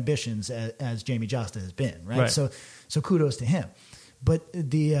 in their ambitions as Jamie Josta has been, right? So kudos to him. But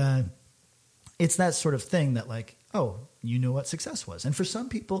it's that sort of thing that like, oh, you knew what success was. And for some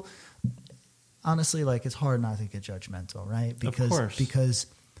people, honestly, like it's hard not to get judgmental, right? Because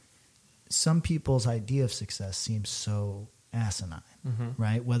some people's idea of success seems so asinine, mm-hmm.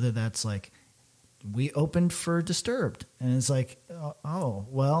 right? Whether that's like, we opened for Disturbed, and it's like, oh,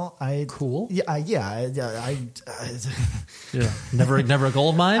 well, cool, yeah, yeah, never a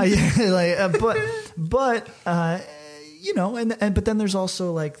goal of mine. But then there's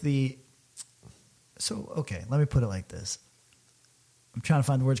also like okay, let me put it like this. I'm trying to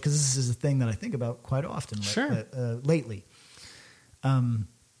find the words because this is a thing that I think about quite often. Sure. Lately.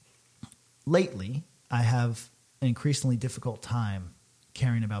 Lately, I have an increasingly difficult time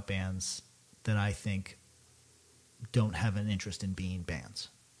caring about bands that I think don't have an interest in being bands.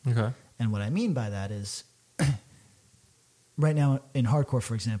 Okay. And what I mean by that is, right now in hardcore,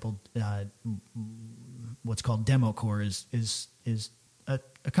 for example, what's called democore is a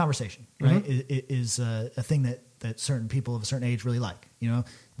conversation, right? Mm-hmm. It is a thing that certain people of a certain age really like.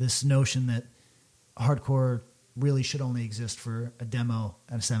 This notion that hardcore really should only exist for a demo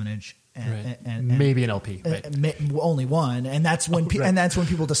and a 7-inch. And maybe an LP, right? Only one, and that's when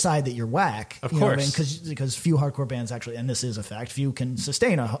people decide that you're whack. Of course, because few hardcore bands actually, and this is a fact, few can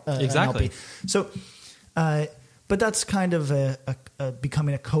sustain exactly. an LP. So, but that's kind of a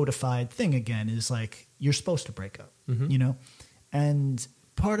becoming a codified thing again. Is like you're supposed to break up, mm-hmm. And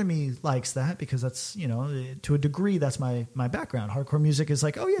part of me likes that because that's, to a degree, that's my background. Hardcore music is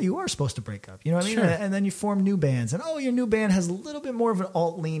like, oh yeah, you are supposed to break up. You know what I mean? Sure. And then you form new bands and, oh, your new band has a little bit more of an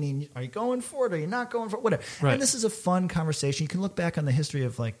alt leaning. Are you going for it? Are you not going for it? Whatever. Right. And this is a fun conversation. You can look back on the history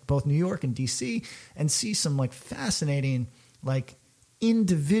of like both New York and DC and see some like fascinating, like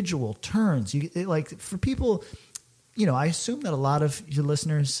individual turns. Like for people, I assume that a lot of your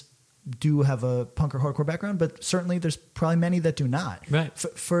listeners do have a punk or hardcore background, but certainly there's probably many that do not. Right.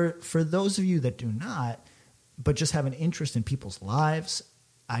 For those of you that do not, but just have an interest in people's lives,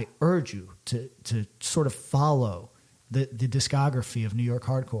 I urge you to sort of follow the discography of New York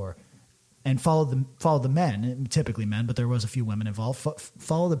hardcore and follow the men, typically men, but there was a few women involved.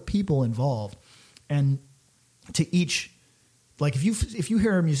 Follow the people involved, and to each, like if you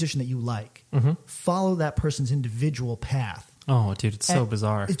hear a musician that you like, follow that person's individual path. Oh, dude, it's so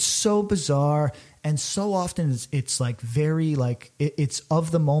bizarre. It's so bizarre, and so often it's like very like it's of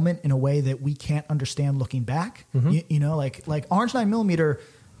the moment in a way that we can't understand looking back. Like Orange 9mm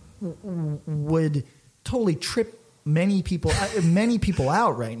would totally trip many people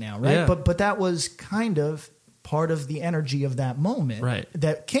out right now, right? Yeah. But that was kind of part of the energy of that moment, right?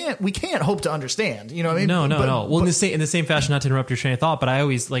 That we can't hope to understand. You know what I mean? No. Well, in the same fashion, not to interrupt your train of thought, but I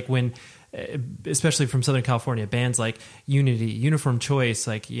always like when, especially from Southern California, bands like Unity, Uniform Choice,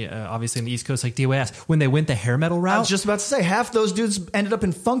 like obviously in the East Coast, like DOAS, when they went the hair metal route. I was just about to say, half those dudes ended up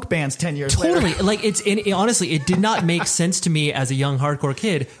in funk bands 10 years later. Totally. Like honestly, it did not make sense to me as a young hardcore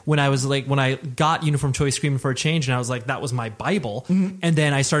kid when I got Uniform Choice Screaming for a Change, and I was like, that was my Bible. And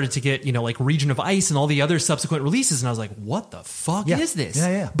then I started to get, like Region of Ice and all the other subsequent releases, and I was like, what the fuck is this?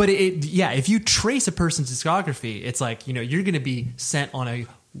 Yeah. But if you trace a person's discography, it's like, you're going to be sent on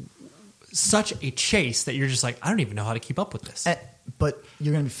such a chase that you're just like, I don't even know how to keep up with this. But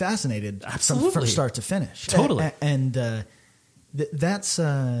you're going to be fascinated from start to finish. Totally. And that's...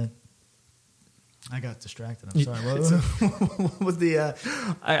 I got distracted. I'm sorry. What was the...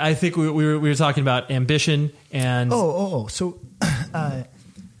 I think we were talking about ambition and... So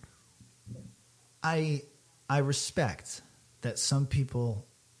I respect that some people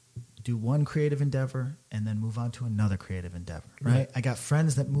do one creative endeavor and then move on to another creative endeavor, right? I got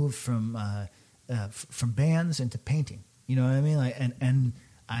friends that moved from bands into painting. You know what I mean? And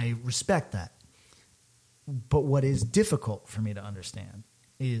I respect that. But what is difficult for me to understand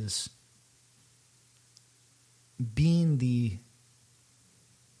is being the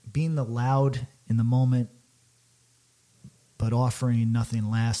loud in the moment, but offering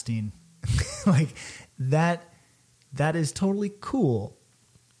nothing lasting. Like that is totally cool.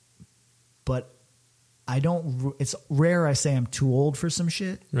 But it's rare I say I'm too old for some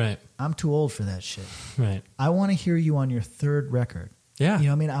shit. Right. I'm too old for that shit. Right. I want to hear you on your third record. Yeah. You know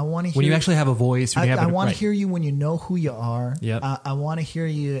what I mean? I want to hear... When you actually have a voice. I want to hear you when you know who you are. Yep. I want to hear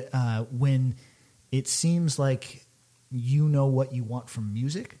you when it seems like you know what you want from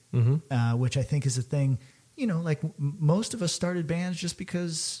music, which I think is a thing... like most of us started bands just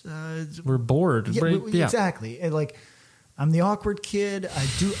because... we're bored. Yeah, exactly. And like... I'm the awkward kid.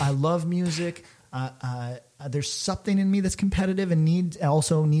 I love music. There's something in me that's competitive and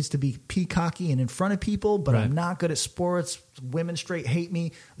needs to be peacocky and in front of people, but I'm not good at sports. Women straight hate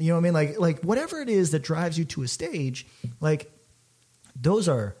me. You know what I mean? Like whatever it is that drives you to a stage, like those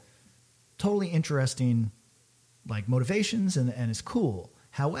are totally interesting, like motivations and it's cool.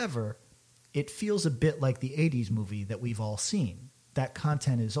 However, it feels a bit like the 80s movie that we've all seen. That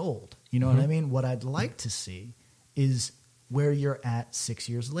content is old. You know what I mean? What I'd like to see is where you're at 6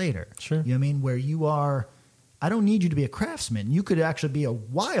 years later. Sure. You know what I mean? Where you are, I don't need you to be a craftsman. You could actually be a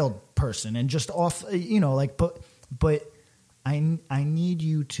wild person and just off, but I need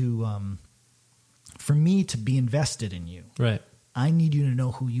you to, for me to be invested in you. Right. I need you to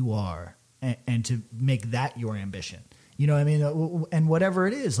know who you are and to make that your ambition. You know what I mean? And whatever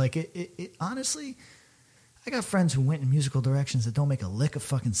it is, like it honestly, I got friends who went in musical directions that don't make a lick of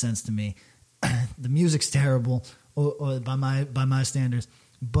fucking sense to me. The music's terrible. Or by my standards,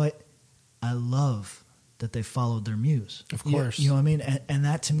 but I love that they followed their muse. Of course, you know what I mean, and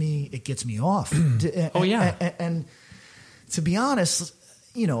that to me it gets me off. Oh yeah, and to be honest,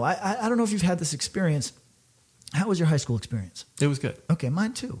 I don't know if you've had this experience. How was your high school experience? It was good. Okay,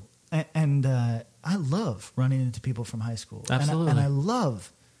 mine too. And I love running into people from high school. Absolutely, and I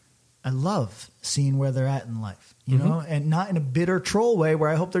love seeing where they're at in life, you know, and not in a bitter troll way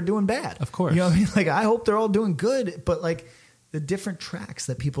where I hope they're doing bad. Of course. You know what I mean? Like, I hope they're all doing good, but like the different tracks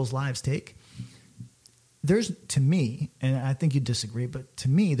that people's lives take, there's, to me, and I think you disagree, but to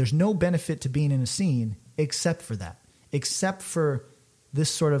me, there's no benefit to being in a scene except for that, except for this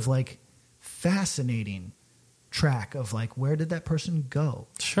sort of like fascinating track of like, where did that person go?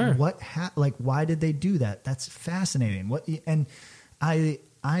 Sure. Why did they do that? That's fascinating. And I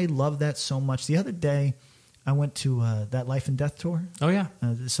love that so much. The other day I went to that Life and Death tour. Oh yeah.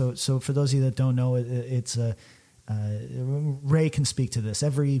 So for those of you that don't know, it's Ray can speak to this.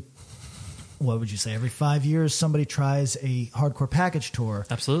 Every 5 years somebody tries a hardcore package tour.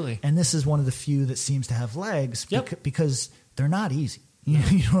 Absolutely. And this is one of the few that seems to have legs because they're not easy. You know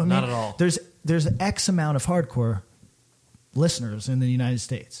what I mean? Not at all. There's X amount of hardcore listeners in the United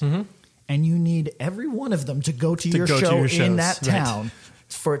States. Mm-hmm. And you need every one of them to go to your show in that town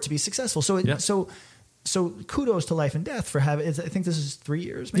for it to be successful. So So kudos to Life and Death for having. I think this is 3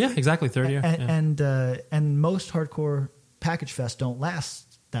 years. Maybe? Yeah, exactly, third year. And most hardcore package fests don't last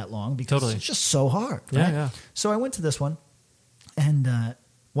that long because it's just so hard. Right? Yeah. So I went to this one and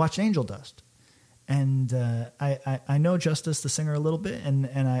watched Angel Dust, and I know Justice the singer a little bit, and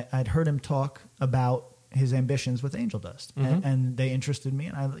I'd heard him talk about his ambitions with Angel Dust, and they interested me,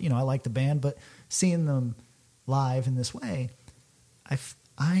 and I like the band, but seeing them live in this way, I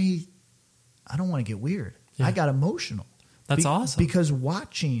don't want to get weird. Yeah. I got emotional. That's awesome. Because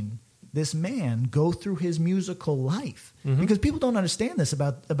watching this man go through his musical life, because people don't understand this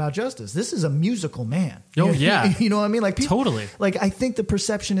about Justice. This is a musical man. Oh, yeah. You know what I mean? Like people, totally. Like I think the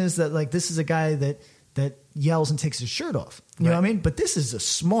perception is that like this is a guy that yells and takes his shirt off. You know what I mean? But this is a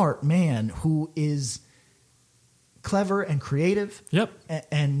smart man who is clever and creative. Yep.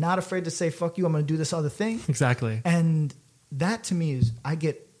 And not afraid to say, fuck you, I'm going to do this other thing. Exactly. And that to me is,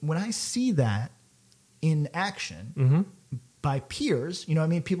 when I see that in action by peers, you know what I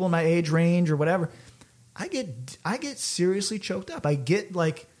mean? People in my age range or whatever, I get seriously choked up. I get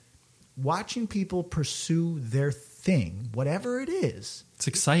like watching people pursue their thing, whatever it is. It's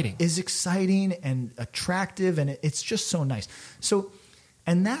exciting. Is exciting and attractive, and it's just so nice. So,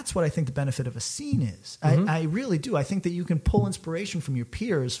 and that's what I think the benefit of a scene is. I really do. I think that you can pull inspiration from your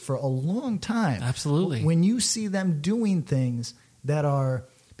peers for a long time. Absolutely. When you see them doing things that are,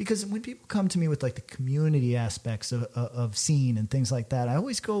 because when people come to me with like the community aspects of scene and things like that, I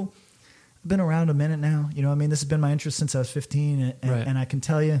always go, I've been around a minute now. You know what I mean? This has been my interest since I was 15. And I can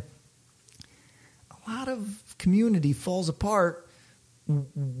tell you a lot of community falls apart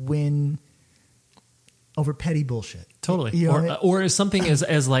when over petty bullshit. Totally. You know or something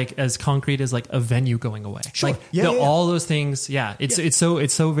as concrete as like a venue going away. Sure. Like all those things. Yeah. It's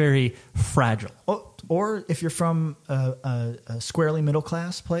so very fragile. Or if you're from a squarely middle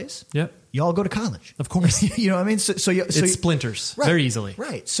class place, you all go to college. Of course. You know what I mean? So it splinters very easily.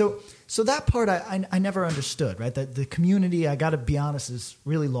 Right. So that part I never understood, right? That the community, I got to be honest, is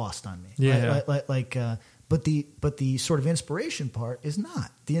really lost on me. Yeah. But the sort of inspiration part is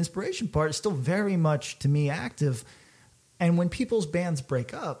not. The inspiration part is still very much, to me, active. And when people's bands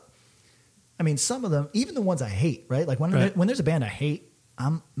break up, I mean, some of them, even the ones I hate, right? Like when there's a band I hate,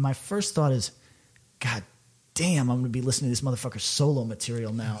 my first thought is, God damn, I'm going to be listening to this motherfucker's solo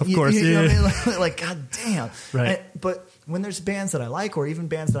material now. Of course, you know what I mean? Like, God damn. Right. But when there's bands that I like, or even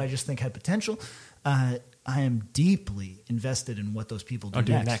bands that I just think had potential, I am deeply invested in what those people do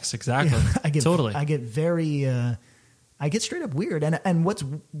next. Exactly. I get totally. I get very, I get straight up weird. And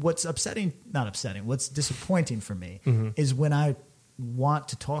what's upsetting, not upsetting, what's disappointing for me is when I want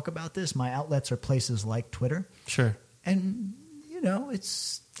to talk about this, my outlets are places like Twitter. Sure. And,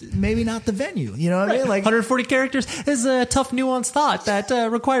 it's maybe not the venue. You know what I mean? Like 140 characters is a tough, nuanced thought that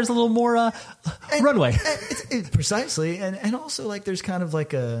requires a little more runway. Precisely. And also like there's kind of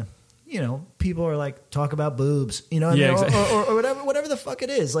like a, people are like, talk about boobs, exactly. or whatever the fuck it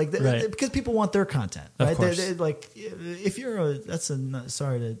is. Like, because people want their content, right? Of course. They're like, if you're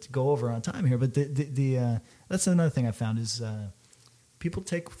sorry to go over on time here, but that's another thing I found is people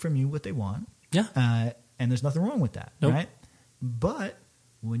take from you what they want. Yeah. And there's nothing wrong with that, right? But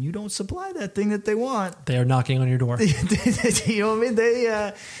when you don't supply that thing that they want, they are knocking on your door. You know what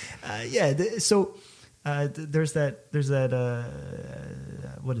I mean? So there's that.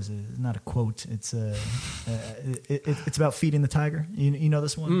 What is it? It's not a quote. It's it's about feeding the tiger. You know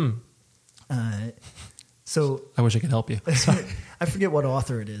this one. So I wish I could help you. I forget what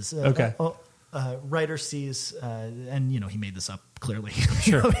author it is. Okay. Writer sees, and he made this up clearly.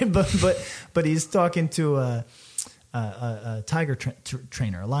 Sure. But he's talking to a tiger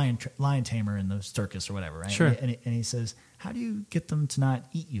trainer, a lion tamer in the circus or whatever, right? Sure. And he says, "How do you get them to not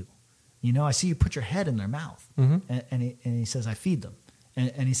eat you? I see you put your head in their mouth." And he says, "I feed them."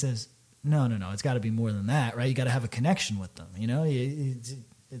 And he says, "No, it's got to be more than that, right? You got to have a connection with them.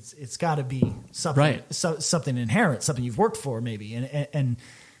 It's got to be something, right. Something inherent, something you've worked for, maybe." And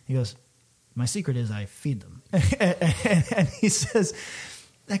he goes, "My secret is I feed them." And he says,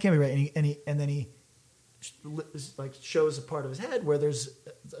 "That can't be right." And then he like shows a part of his head where there's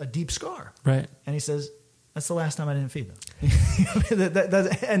a deep scar. Right. And he says, "That's the last time I didn't feed them."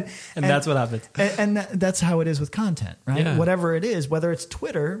 and that's what happens. And that's how it is with content, right? Yeah. Whatever it is, whether it's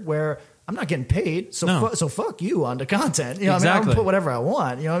Twitter, where I'm not getting paid, so fuck you on the content. You know, what I mean, I'm gonna put whatever I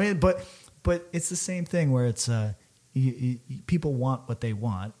want. You know what I mean? But it's the same thing where it's people want what they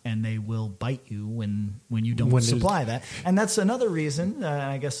want, and they will bite you when you don't supply that. And that's another reason.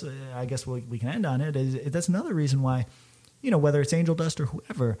 I guess we can end on it. That's another reason why, whether it's Angel Dust or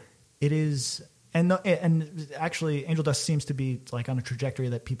whoever, it is. And actually, Angel Dust seems to be like on a trajectory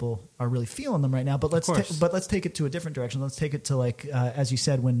that people are really feeling them right now. But let's take it to a different direction. Let's take it to like as you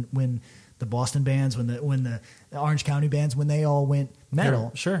said, when the Boston bands, when the Orange County bands, when they all went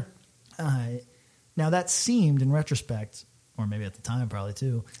metal. Sure. Now that seemed, in retrospect, or maybe at the time probably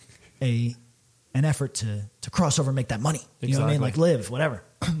too, an effort to cross over and make that money. You know what I mean? Like live, whatever.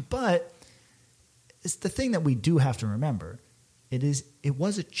 But it's the thing that we do have to remember. It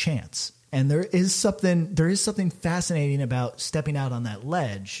was a chance. And there is something fascinating about stepping out on that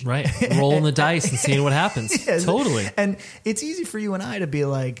ledge. Right. Rolling the dice and seeing what happens. Yes. Totally. And it's easy for you and I to be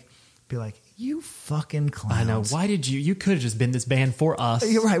like, you fucking clowns. I know. Why did you could have just been this band for us.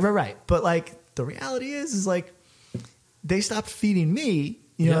 You're right. But like the reality is like they stopped feeding me,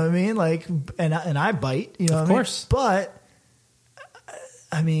 you know what I mean? Like, and I bite, you know what I mean? Of course. But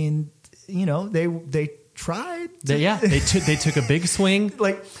I mean, they tried. They took a big swing.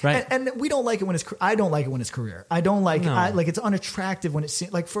 Like, right. And we don't like it when it's. I don't like it when it's career. I don't like. No. Like it's unattractive when it's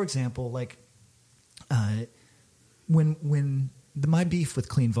like, for example, like, when my beef with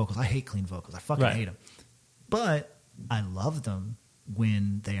clean vocals. I hate clean vocals. I fucking hate them. But I love them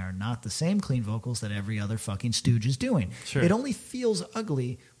when they are not the same clean vocals that every other fucking stooge is doing. Sure. It only feels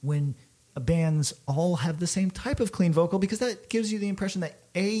ugly when bands all have the same type of clean vocal, because that gives you the impression that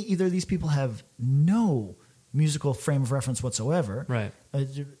either these people have no musical frame of reference whatsoever, right,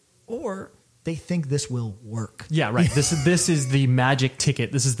 or they think this will work. Yeah, right. This is the magic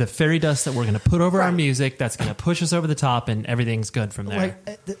ticket. This is the fairy dust that we're going to put over our music that's going to push us over the top, and everything's good from there.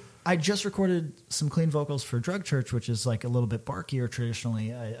 Like, I just recorded some clean vocals for Drug Church, which is like a little bit barkier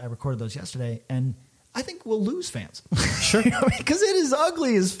traditionally. I recorded those yesterday, and I think we'll lose fans. Sure. Because it is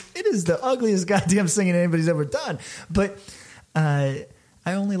the ugliest goddamn singing anybody's ever done. But I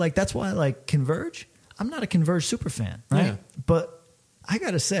only like, that's why I like Converge. I'm not a Converge super fan, right? Yeah. But I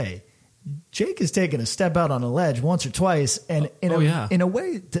got to say, Jake has taken a step out on a ledge once or twice, and in a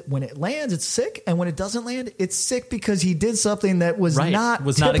way that when it lands, it's sick, and when it doesn't land, it's sick because he did something that was not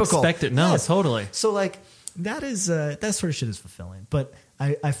typical. Expected. No, yes. Totally. So like that is that sort of shit is fulfilling, but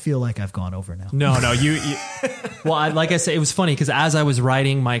I feel like I've gone over now. No, you well, like I said, it was funny because as I was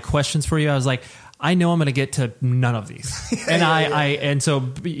writing my questions for you, I was like, I know I'm going to get to none of these. And and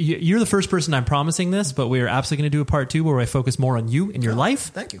so you're the first person I'm promising this, but we are absolutely going to do a part 2 where I focus more on you and your life.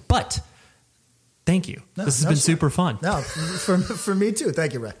 Thank you. But thank you. This has been super fun. No, for me too.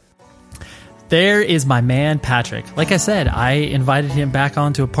 Thank you, Ray. There is my man, Patrick. Like I said, I invited him back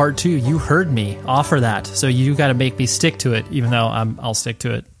on to a part 2. You heard me offer that. So you got to make me stick to it, even though I'll stick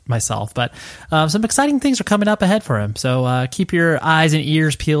to it myself. But some exciting things are coming up ahead for him. So keep your eyes and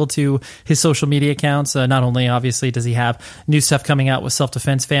ears peeled to his social media accounts. Not only, obviously, does he have new stuff coming out with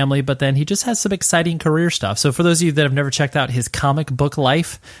Self-Defense Family, but then he just has some exciting career stuff. So for those of you that have never checked out his comic book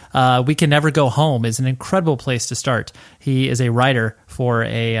life, We Can Never Go Home is an incredible place to start. He is a writer for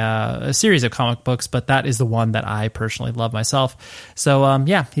a series of comic books, but that is the one that I personally love myself. So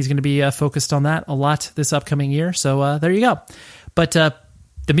he's going to be focused on that a lot this upcoming year. So there you go. But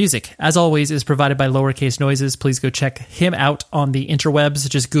the music, as always, is provided by Lowercase Noises. Please go check him out on the interwebs.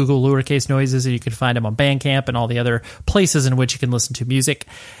 Just Google Lowercase Noises and you can find him on Bandcamp and all the other places in which you can listen to music.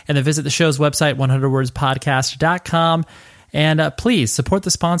 And then visit the show's website, 100wordspodcast.com. And please support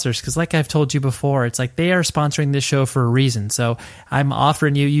the sponsors, because like I've told you before, it's like they are sponsoring this show for a reason. So I'm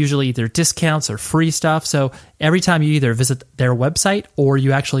offering you usually either discounts or free stuff. So every time you either visit their website or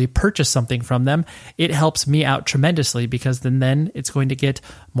you actually purchase something from them, it helps me out tremendously, because then it's going to get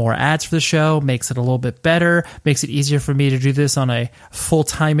more ads for the show, makes it a little bit better, makes it easier for me to do this on a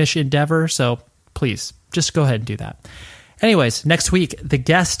full-time-ish endeavor. So please, just go ahead and do that. Anyways, next week, the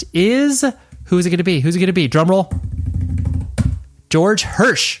guest is... Who's it going to be? Drum roll. George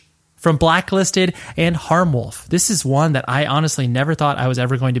Hirsch from Blacklisted and Harmwolf. This is one that I honestly never thought I was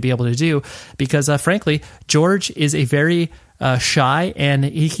ever going to be able to do, because frankly, George is a very shy and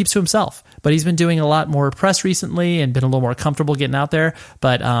he keeps to himself. But he's been doing a lot more press recently and been a little more comfortable getting out there.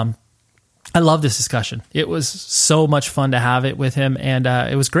 But I love this discussion. It was so much fun to have it with him, and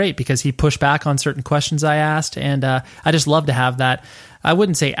it was great because he pushed back on certain questions I asked, and I just love to have that. I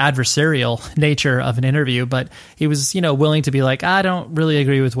wouldn't say adversarial nature of an interview, but he was, willing to be like, I don't really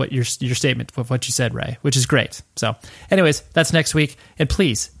agree with what your statement, with what you said, Ray, which is great. So, anyways, that's next week, and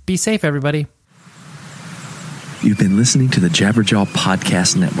please be safe, everybody. You've been listening to the Jabberjaw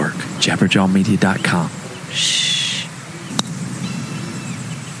Podcast Network, jabberjawmedia.com. Shh.